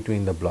considered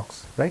between the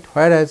blocks, right.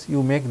 Whereas,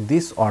 you make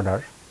this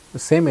order the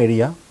same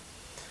area,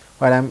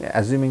 where I am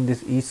assuming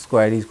this each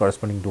square is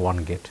corresponding to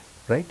one gate,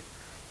 right.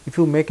 If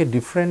you make a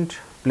different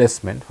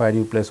placement where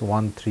you place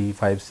 1, 3,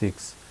 5,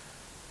 6,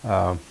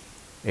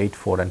 8,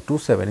 4 and 2,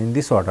 7 in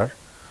this order,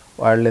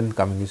 wire length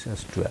coming is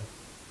 12,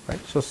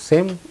 right. So,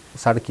 same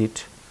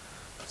circuit,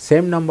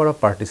 same number of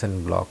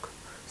partition block,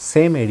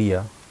 same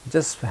area,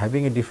 just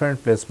having a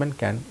different placement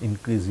can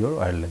increase your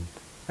wire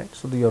length, right.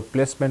 So, your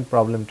placement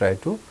problem try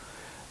to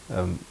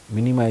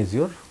minimize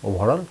your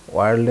overall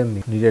wire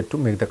length needed to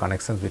make the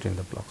connections between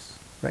the blocks,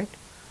 right.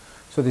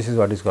 So, this is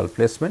what is called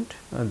placement.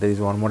 There is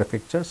one more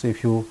picture. So,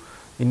 if you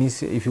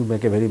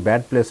make a very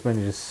bad placement,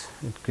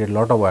 it create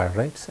lot of wire,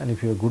 right, and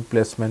if you have good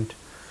placement,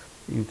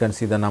 you can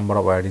see the number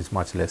of wire is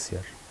much less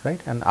here, right.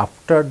 And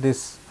after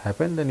this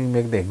happen, then you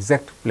make the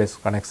exact place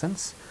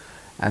connections,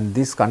 and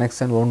this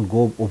connection will not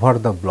go over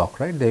the block,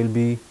 right. They will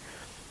be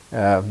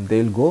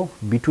they will go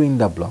between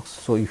the blocks.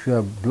 So, if you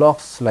have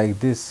blocks like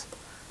this,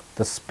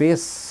 the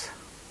space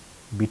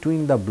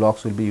between the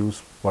blocks will be used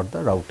for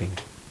the routing,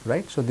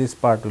 right. So, this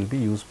part will be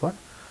used for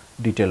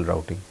detailed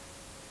routing.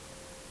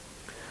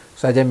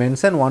 So, as I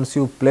mentioned, once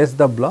you place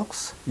the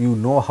blocks, you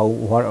know how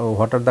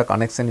what are the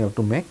connection you have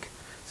to make.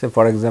 Say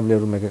for example, you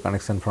have to make a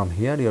connection from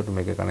here, you have to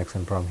make a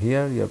connection from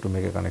here, you have to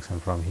make a connection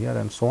from here,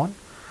 and so on.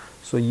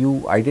 So,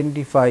 you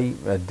identify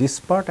this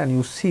part and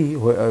you see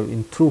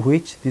through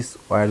which this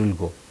wire will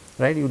go,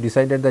 right. You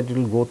decided that it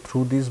will go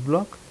through this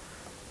block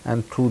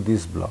and through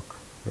this block,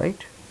 right.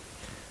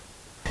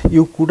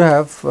 You could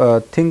have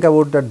think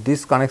about that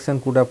this connection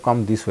could have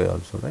come this way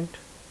also, right.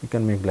 You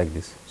can make like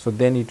this. So,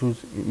 then it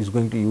is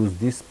going to use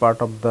this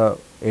part of the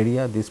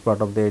area, this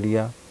part of the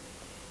area,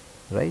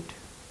 right.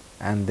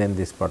 and then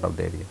this part of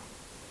the area,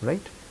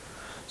 right.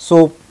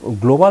 So,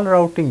 global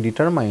routing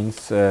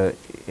determines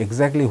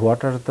exactly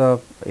what are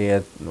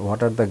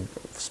the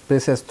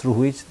spaces through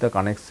which the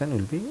connection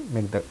will be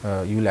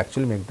you will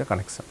actually make the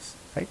connections,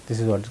 right.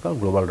 This is what is called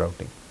global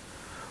routing.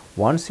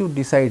 Once you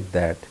decide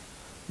that,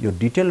 your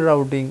detailed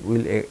routing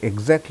will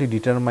exactly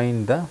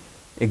determine the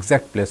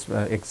exact place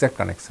exact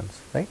connections,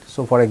 right.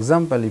 So, for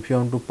example, if you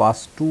want to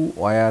pass two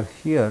wire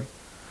here,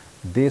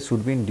 they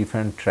should be in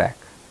different track,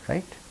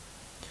 right.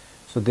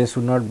 So, they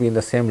should not be in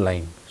the same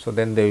line. So,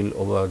 then they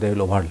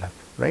will overlap,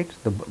 right.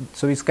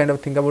 So, it's kind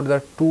of think about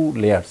the two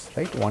layers,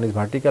 right. One is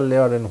vertical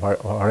layer and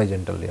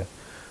horizontal layer.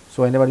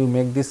 So, whenever you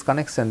make this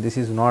connection, this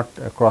is not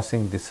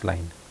crossing this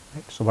line,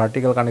 right. So,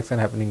 vertical connection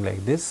happening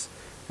like this,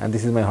 and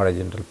this is my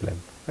horizontal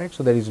plane, right.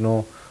 So, there is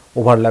no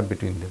overlap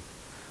between them,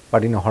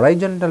 but in a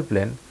horizontal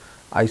plane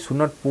I should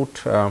not put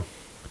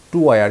two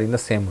wire in the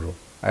same row.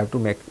 I have to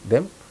make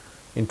them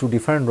in two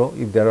different row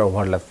if there are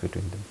overlaps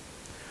between them.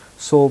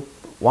 So,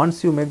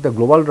 once you make the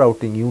global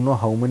routing, you know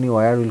how many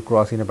wire will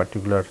cross in a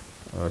particular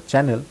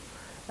channel,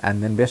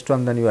 and then based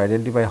on that you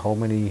identify how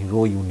many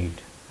row you need,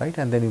 right,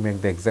 and then you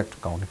make the exact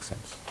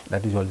connections.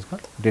 That is what is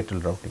called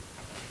detailed routing.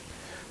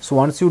 So,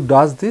 once you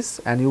does this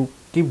and you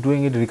keep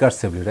doing it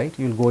recursively, right,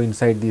 you will go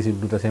inside this, you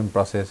will do the same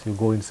process, you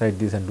go inside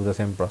this and do the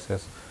same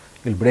process,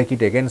 you will break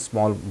it again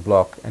small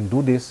block and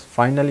do this,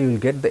 finally, you will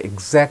get the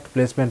exact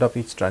placement of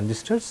each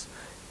transistors,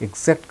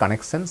 exact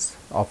connections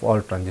of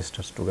all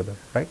transistors together,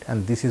 right,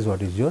 and this is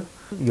what is your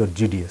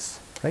GDS,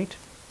 right.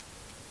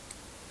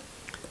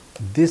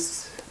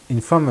 This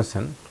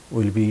information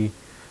will be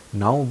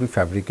now be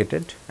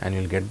fabricated and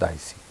you will get the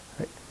IC,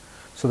 right.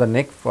 So, the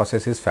next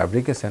process is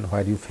fabrication,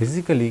 where you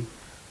physically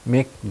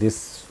make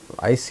this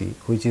IC,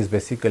 which is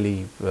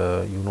basically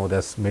you know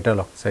this metal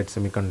oxide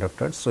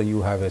semiconductors. So,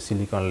 you have a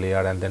silicon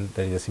layer and then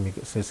there is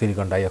a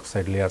silicon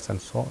dioxide layers and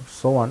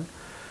so on.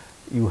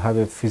 You have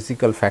a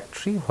physical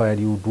factory where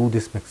you do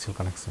this mixture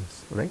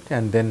connections, right,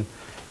 and then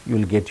you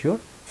will get your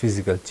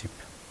physical chip.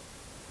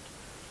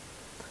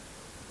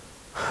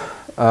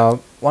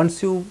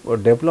 Once you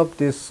develop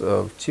this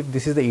chip,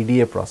 this is the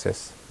EDA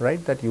process,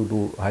 right, that you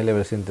do high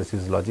level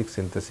synthesis, logic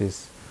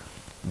synthesis,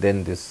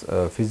 then this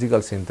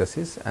physical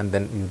synthesis, and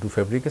then you do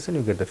fabrication,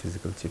 you get the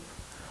physical chip.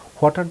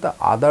 What are the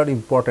other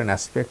important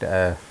aspect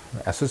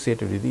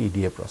associated with the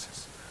EDA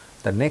process?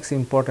 The next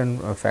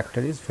important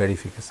factor is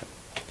verification.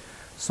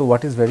 So,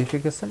 what is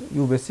verification?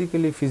 You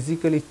basically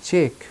physically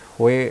check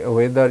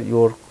whether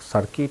your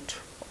circuit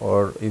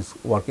is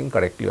working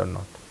correctly or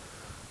not.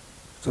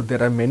 So,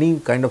 there are many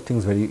kind of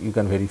things you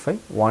can verify.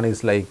 One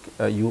is like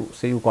you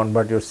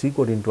convert your C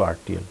code into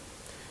RTL.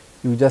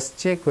 You just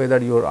check whether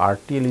your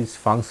RTL is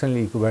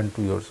functionally equivalent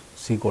to your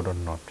C code or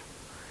not.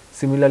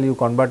 Similarly, you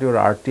convert your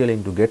RTL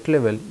into gate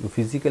level, you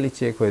physically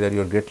check whether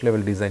your gate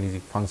level design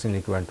is functionally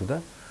equivalent to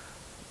the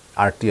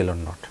RTL or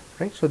not,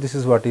 right. So, this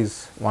is what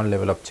is one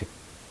level of check.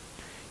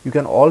 You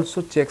can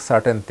also check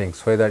certain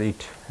things, whether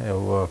it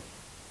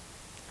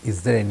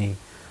is there any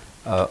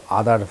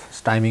other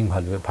timing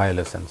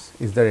violations,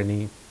 is there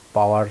any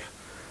power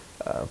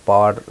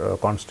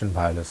constant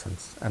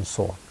violations and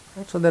so on,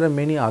 right. So, there are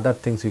many other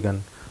things you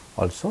can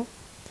also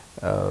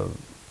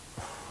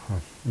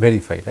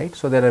verify, right.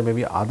 So, there are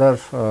maybe other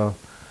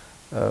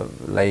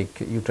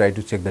like you try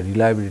to check the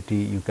reliability,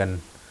 you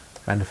can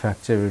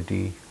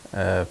manufacturability,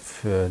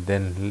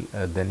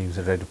 then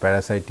you try to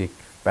parasitic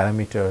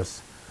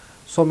parameters,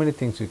 so many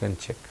things you can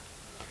check.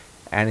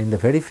 And in the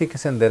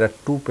verification there are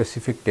two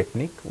specific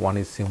technique, one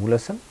is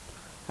simulation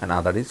and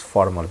other is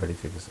formal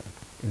verification.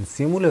 In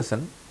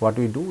simulation what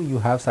we do, you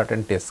have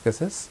certain test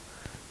cases,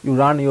 you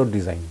run your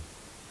design,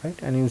 right,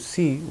 and you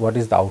see what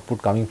is the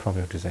output coming from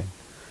your design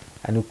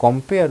and you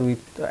compare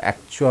with the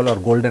actual or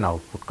golden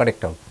output,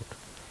 correct output.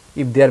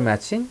 If they are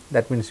matching,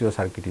 that means your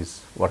circuit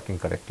is working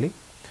correctly.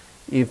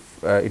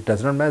 If it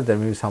does not match, there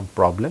may be some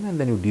problem and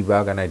then you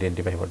debug and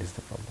identify what is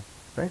the problem,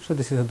 right. So,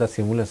 this is the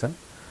simulation,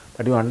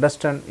 but you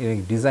understand in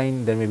a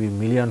design there may be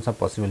millions of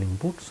possible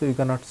inputs. So, you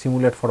cannot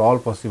simulate for all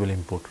possible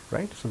input,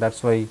 right. So, that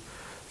is why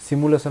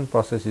simulation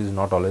process is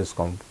not always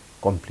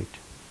complete,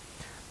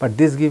 but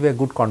this give a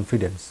good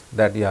confidence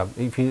that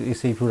if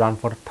you run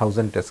for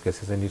 1000 test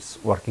cases and it is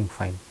working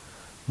fine,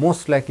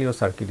 most likely your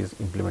circuit is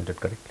implemented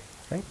correctly,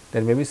 right.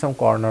 There may be some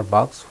corner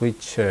bugs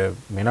which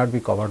may not be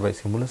covered by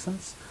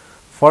simulations.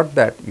 For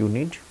that you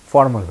need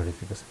formal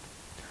verification,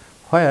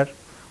 where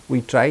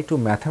we try to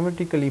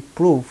mathematically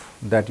prove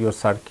that your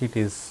circuit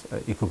is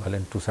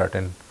equivalent to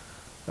certain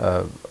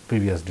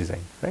previous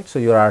design, right. So,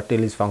 your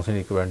RTL is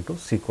functionally equivalent to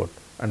C code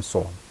and so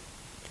on.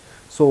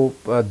 So,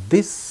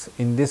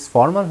 in this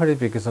formal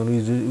verification we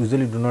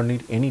usually do not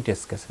need any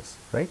test cases,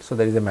 right. So,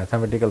 there is a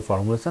mathematical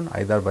formulation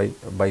either by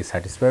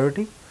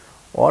satisfiability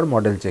or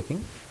model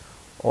checking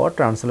or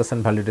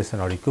translation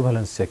validation or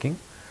equivalence checking,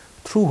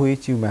 through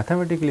which you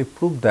mathematically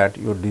prove that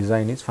your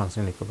design is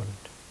functionally equivalent.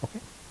 Okay.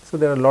 So,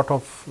 there are a lot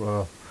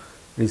of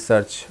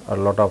research or a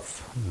lot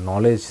of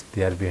knowledge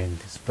there behind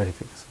this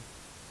verification.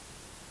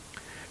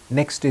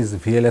 Next is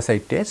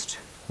VLSI test.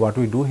 What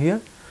we do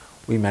here?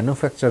 We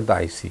manufacture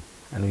the IC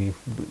and we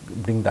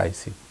bring the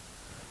IC.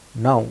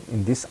 Now,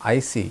 in this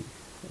IC,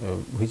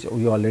 which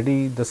we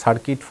already the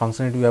circuit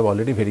functionality we have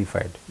already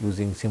verified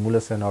using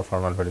simulation or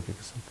formal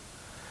verification.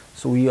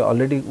 So, we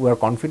are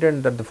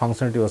confident that the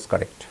functionality was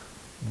correct,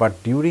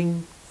 but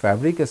during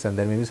fabrication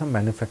there may be some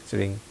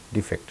manufacturing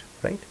defect,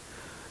 right.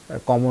 A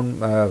common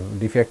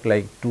defect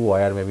like 2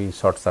 wire may be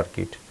short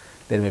circuit,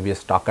 there may be a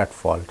stuck at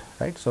fault,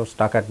 right. So,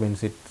 stuck at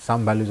means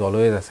some value is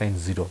always assigned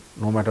 0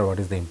 no matter what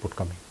is the input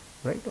coming,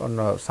 right,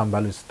 or some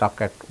value is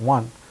stuck at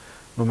 1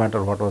 no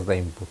matter what was the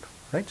input,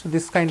 right. So,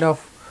 this kind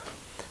of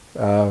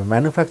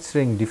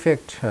manufacturing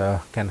defect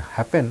can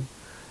happen.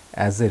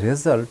 As a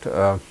result,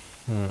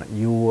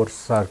 your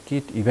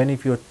circuit, even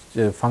if your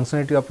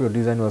functionality of your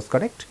design was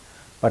correct,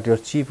 but your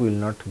chip will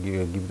not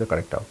give the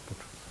correct output,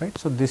 right.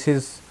 So, this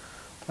is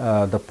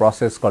the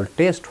process called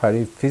test, where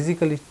you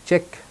physically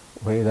check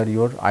whether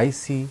your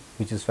IC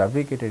which is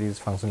fabricated is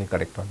functionally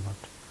correct or not.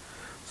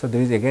 So,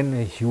 there is again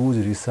a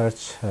huge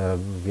research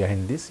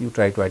behind this. You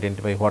try to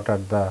identify what are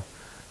the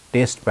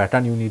test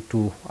pattern you need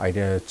to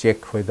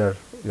check whether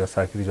your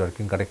circuit is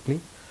working correctly,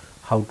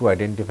 how to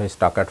identify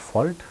stuck at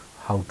fault,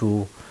 how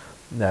to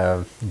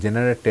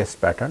generate test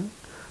pattern,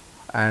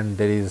 and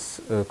there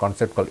is a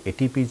concept called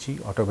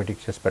ATPG,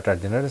 automatic test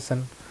pattern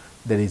generation.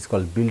 There is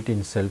called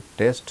built-in self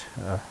test,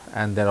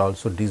 and they are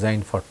also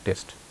designed for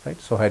test, right.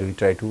 So, where we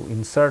try to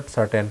insert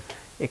certain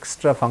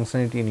extra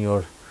functionality in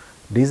your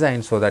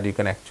design, so that you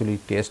can actually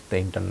test the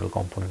internal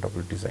component of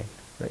your design,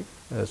 right.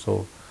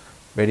 So,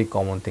 very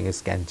common thing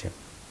is CAN-chain.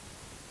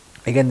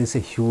 Again, this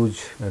is a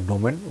huge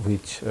domain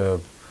which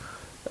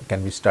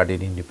can be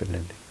studied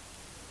independently.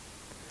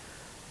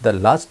 The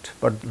last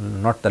but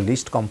not the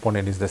least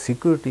component is the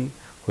security,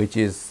 which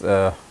is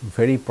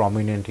very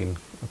prominent in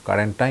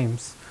current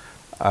times,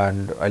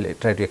 and I will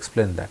try to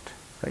explain that,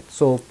 right.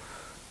 So,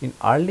 in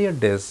earlier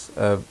days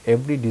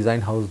every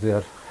design house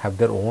have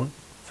their own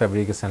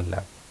fabrication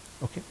lab,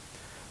 okay.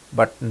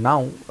 But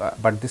now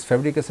but this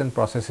fabrication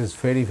process is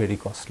very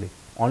costly,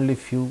 only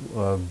few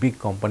big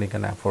company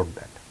can afford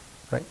that,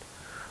 right.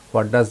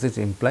 What does this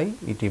imply?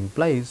 It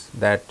implies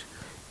that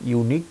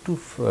you need to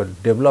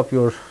develop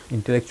your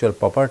intellectual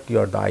property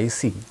or the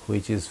IC,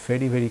 which is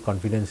very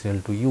confidential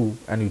to you,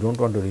 and you do not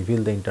want to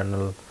reveal the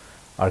internal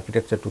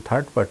architecture to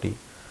third party.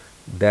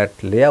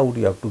 That layout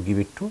you have to give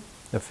it to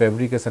the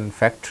fabrication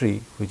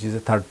factory, which is a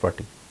third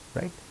party,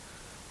 right,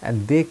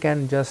 and they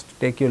can just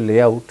take your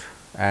layout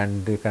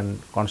and they can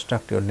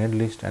construct your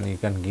netlist and you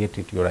can get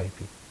it your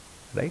IP,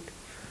 right.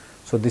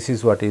 So, this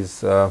is what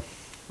is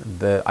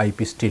the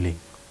IP stealing,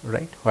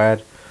 right, where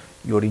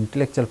your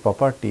intellectual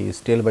property is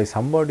stole by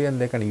somebody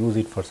and they can use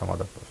it for some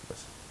other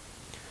purpose.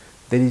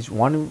 There is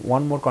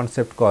one more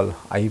concept called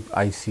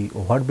IC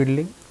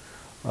overbuilding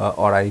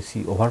or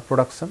IC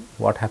overproduction.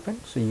 What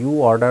happens? So, you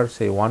order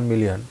say 1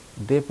 million,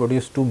 they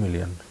produce 2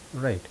 million,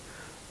 right,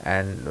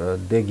 and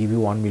they give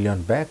you 1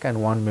 million back,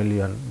 and 1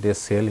 million they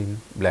sell in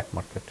black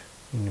market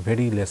in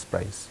very less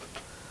price,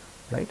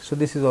 right. So,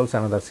 this is also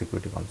another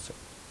security concept.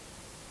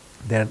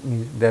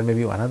 There may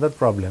be another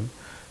problem,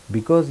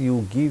 because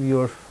you give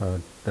your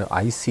the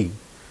IC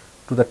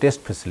to the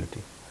test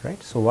facility,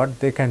 right. So, what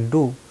they can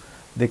do,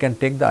 they can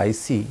take the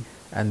IC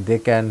and they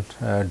can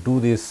do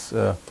this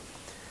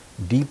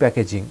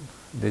depackaging,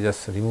 they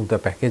just remove the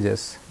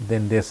packages,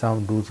 then they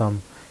do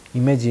some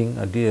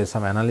imaging,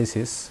 some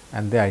analysis,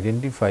 and they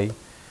identify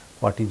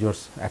what is your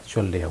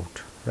actual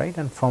layout, right,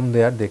 and from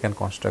there they can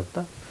construct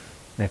the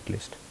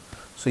netlist.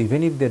 So,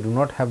 even if they do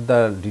not have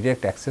the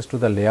direct access to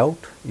the layout,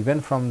 even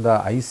from the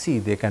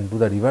IC they can do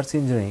the reverse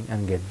engineering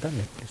and get the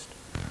netlist.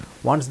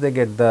 Once they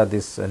get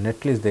this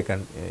netlist, they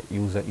can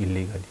use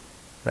illegally,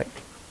 right.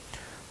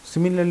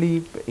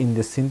 Similarly, in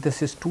the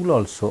synthesis tool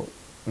also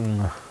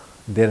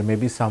there may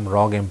be some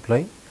rogue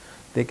employee,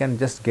 they can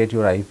just get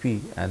your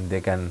IP and they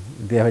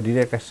have a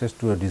direct access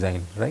to your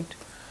design, right,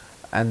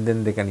 and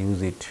then they can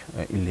use it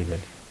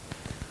illegally.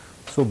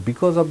 So,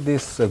 because of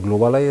this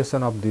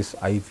globalization of this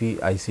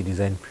IC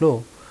design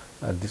flow,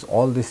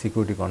 all these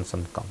security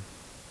concerns come,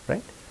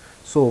 right.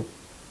 So,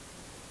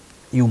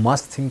 you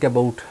must think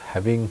about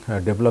having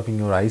developing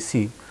your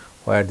IC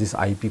where this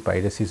IP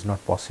piracy is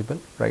not possible,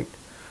 right.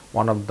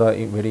 One of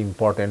the very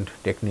important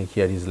technique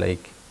here is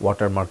like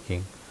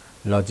watermarking,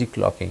 logic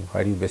locking,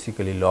 where you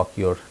basically lock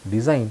your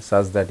design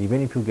such that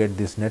even if you get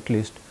this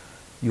netlist,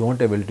 you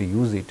won't able to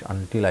use it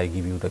until I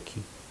give you the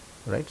key,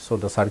 right. So,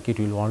 the circuit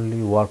will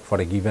only work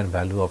for a given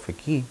value of a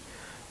key,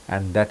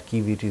 and that key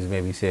bit is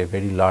maybe say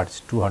very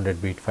large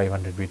 200 bit,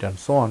 500 bit and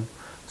so on.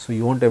 So,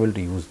 you won't able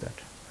to use that,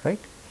 right.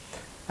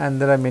 And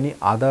there are many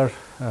other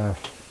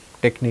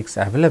techniques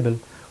available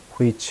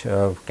which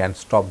can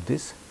stop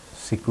this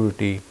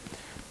security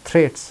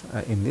threats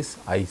in this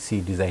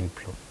IC design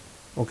flow.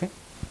 Okay.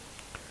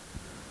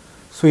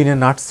 So, in a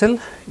nutshell,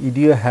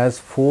 EDA has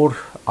 4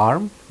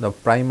 arms. The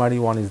primary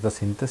one is the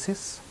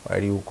synthesis,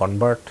 where you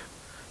convert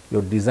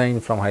your design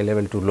from high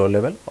level to low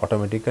level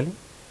automatically.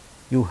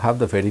 You have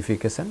the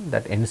verification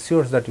that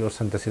ensures that your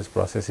synthesis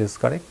process is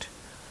correct.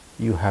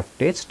 You have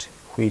test,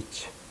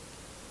 which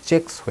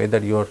checks whether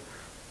your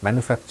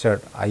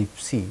manufactured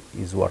IC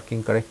is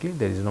working correctly,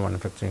 there is no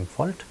manufacturing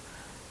fault,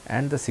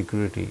 and the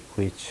security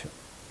which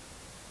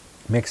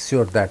makes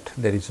sure that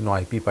there is no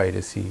IP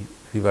piracy,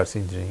 reverse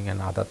engineering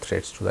and other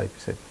threats to the IP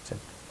chain.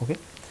 Okay.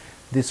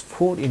 These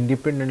 4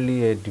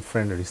 independently a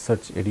different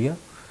research area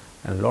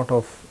and lot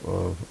of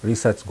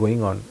research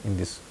going on in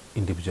these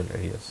individual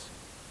areas.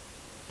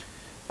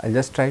 I will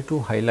just try to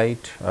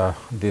highlight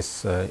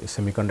this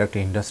semiconductor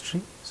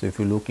industry. So, if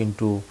you look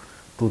into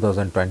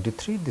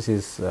 2023, this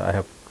is I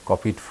have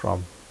copied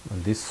from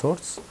this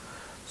source.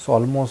 So,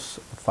 almost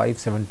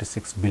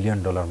 $576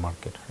 billion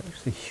market, right?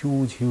 It is a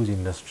huge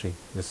industry,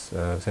 this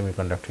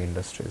semiconductor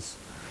industries,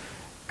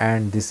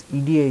 and this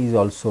EDA is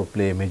also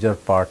play a major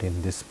part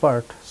in this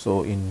part.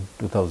 So, in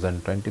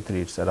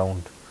 2023 it is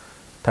around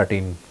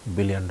 $13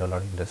 billion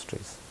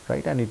industries,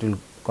 right, and it will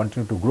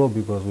continue to grow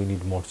because we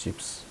need more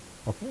chips,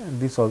 okay, and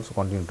this also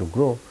continue to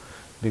grow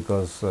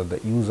because the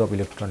use of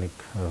electronic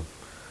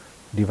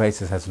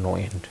devices has no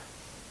end.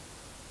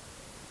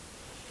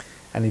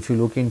 And if you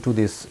look into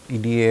this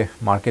EDA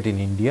market in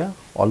India,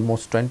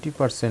 almost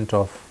 20%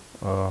 of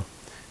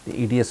the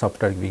EDA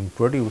software being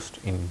produced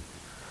in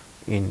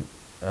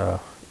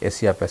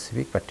Asia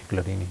Pacific,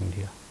 particularly in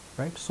India,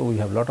 right. So, we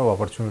have lot of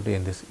opportunity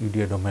in this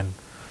EDA domain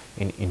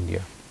in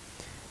India,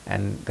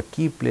 and the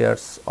key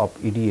players of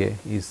EDA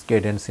is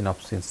Cadence,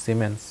 Synopsys,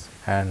 Siemens,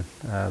 and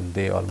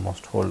they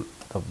almost hold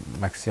the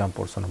maximum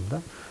portion of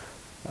the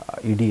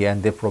EDA,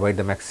 and they provide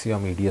the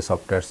maximum EDA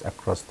softwares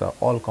across the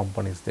all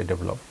companies they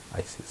develop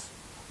ICs.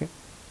 Okay.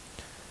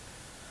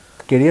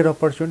 Career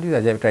opportunities,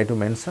 as I try to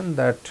mention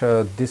that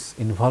this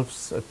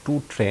involves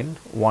 2 trend.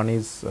 One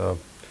is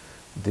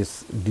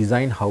this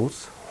design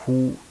house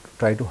who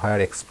try to hire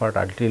expert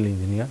artificial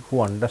engineer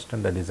who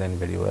understand the design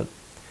very well.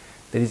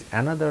 There is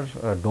another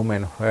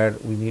domain where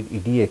we need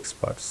EDA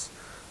experts,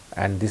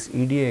 and these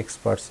EDA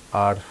experts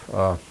are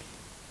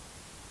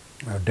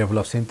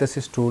develop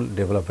synthesis tool,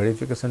 develop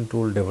verification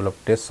tool, develop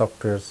test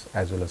softwares,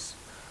 as well as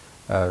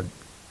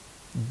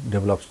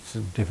develop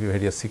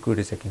various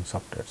security checking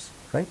softwares,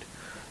 right.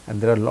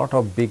 And there are a lot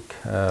of big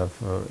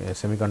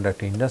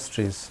semiconductor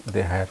industries,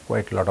 they hire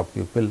quite a lot of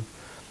people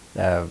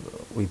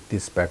with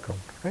this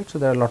background, right. So,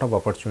 there are a lot of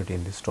opportunity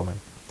in this domain,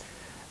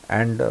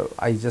 and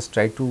I just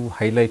try to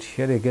highlight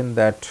here again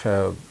that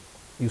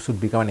you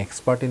should become an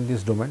expert in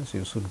this domain. So,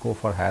 you should go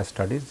for higher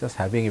studies. Just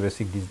having a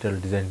basic digital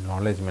design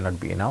knowledge may not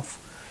be enough.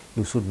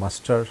 You should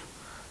master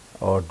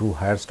or do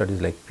higher studies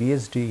like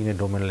PhD in a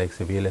domain like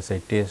say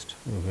VLSI test,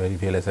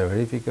 VLSI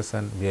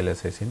verification,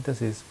 VLSI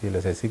synthesis,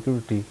 VLSI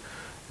security,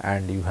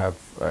 and you have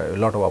a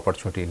lot of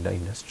opportunity in the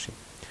industry.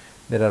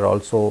 There are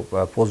also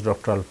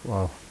postdoctoral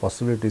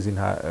possibilities in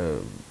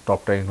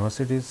top tier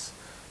universities.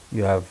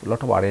 You have a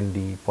lot of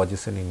R&D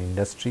position in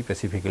industry,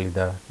 specifically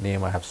the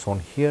name I have shown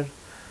here.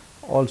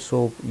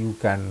 Also, you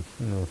can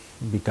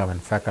become a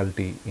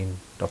faculty in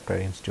top tier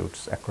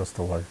institutes across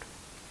the world.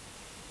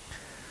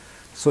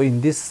 So,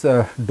 in this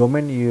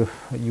domain you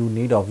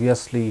need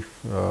obviously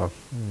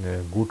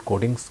good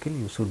coding skill.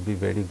 You should be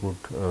very good,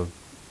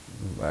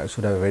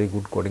 should have a very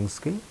good coding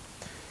skill.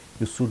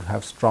 You should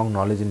have strong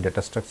knowledge in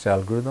data structure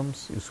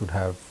algorithms. You should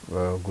have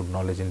good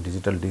knowledge in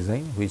digital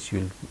design, which you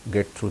will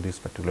get through this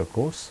particular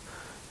course,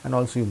 and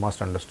also you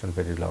must understand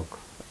Verilog,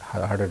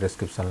 hardware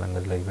description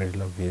language like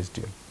Verilog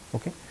VHDL.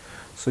 Okay.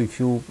 So, if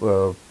you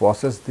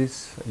possess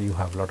this, you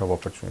have a lot of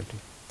opportunity.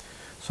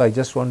 So, I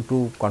just want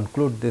to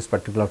conclude this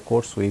particular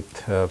course with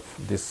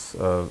this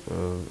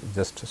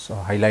just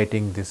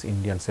highlighting this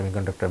Indian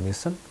semiconductor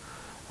mission.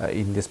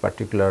 In this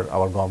particular,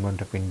 our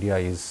government of India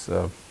is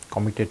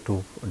committed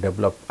to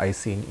develop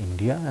IC in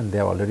India, and they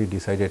have already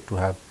decided to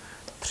have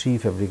 3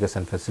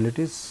 fabrication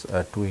facilities,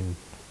 2 in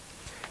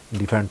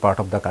different part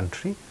of the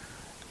country.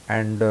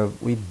 And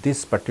with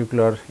this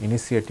particular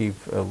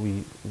initiative,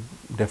 we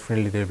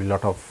definitely there will be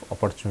lot of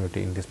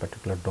opportunity in this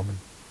particular domain.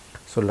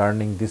 So,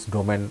 learning this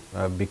domain,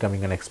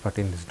 becoming an expert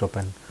in this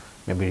domain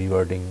may be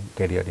rewarding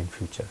career in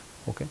future.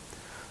 Okay.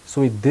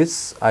 So, with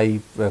this I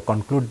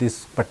conclude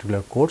this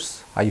particular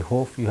course. I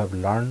hope you have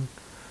learned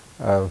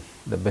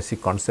the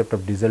basic concept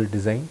of digital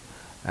design,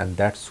 and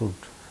that should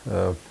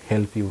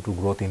help you to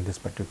growth in this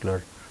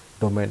particular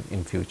domain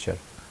in future.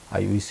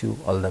 I wish you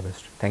all the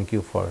best. Thank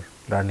you for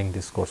learning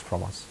this course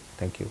from us.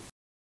 Thank you.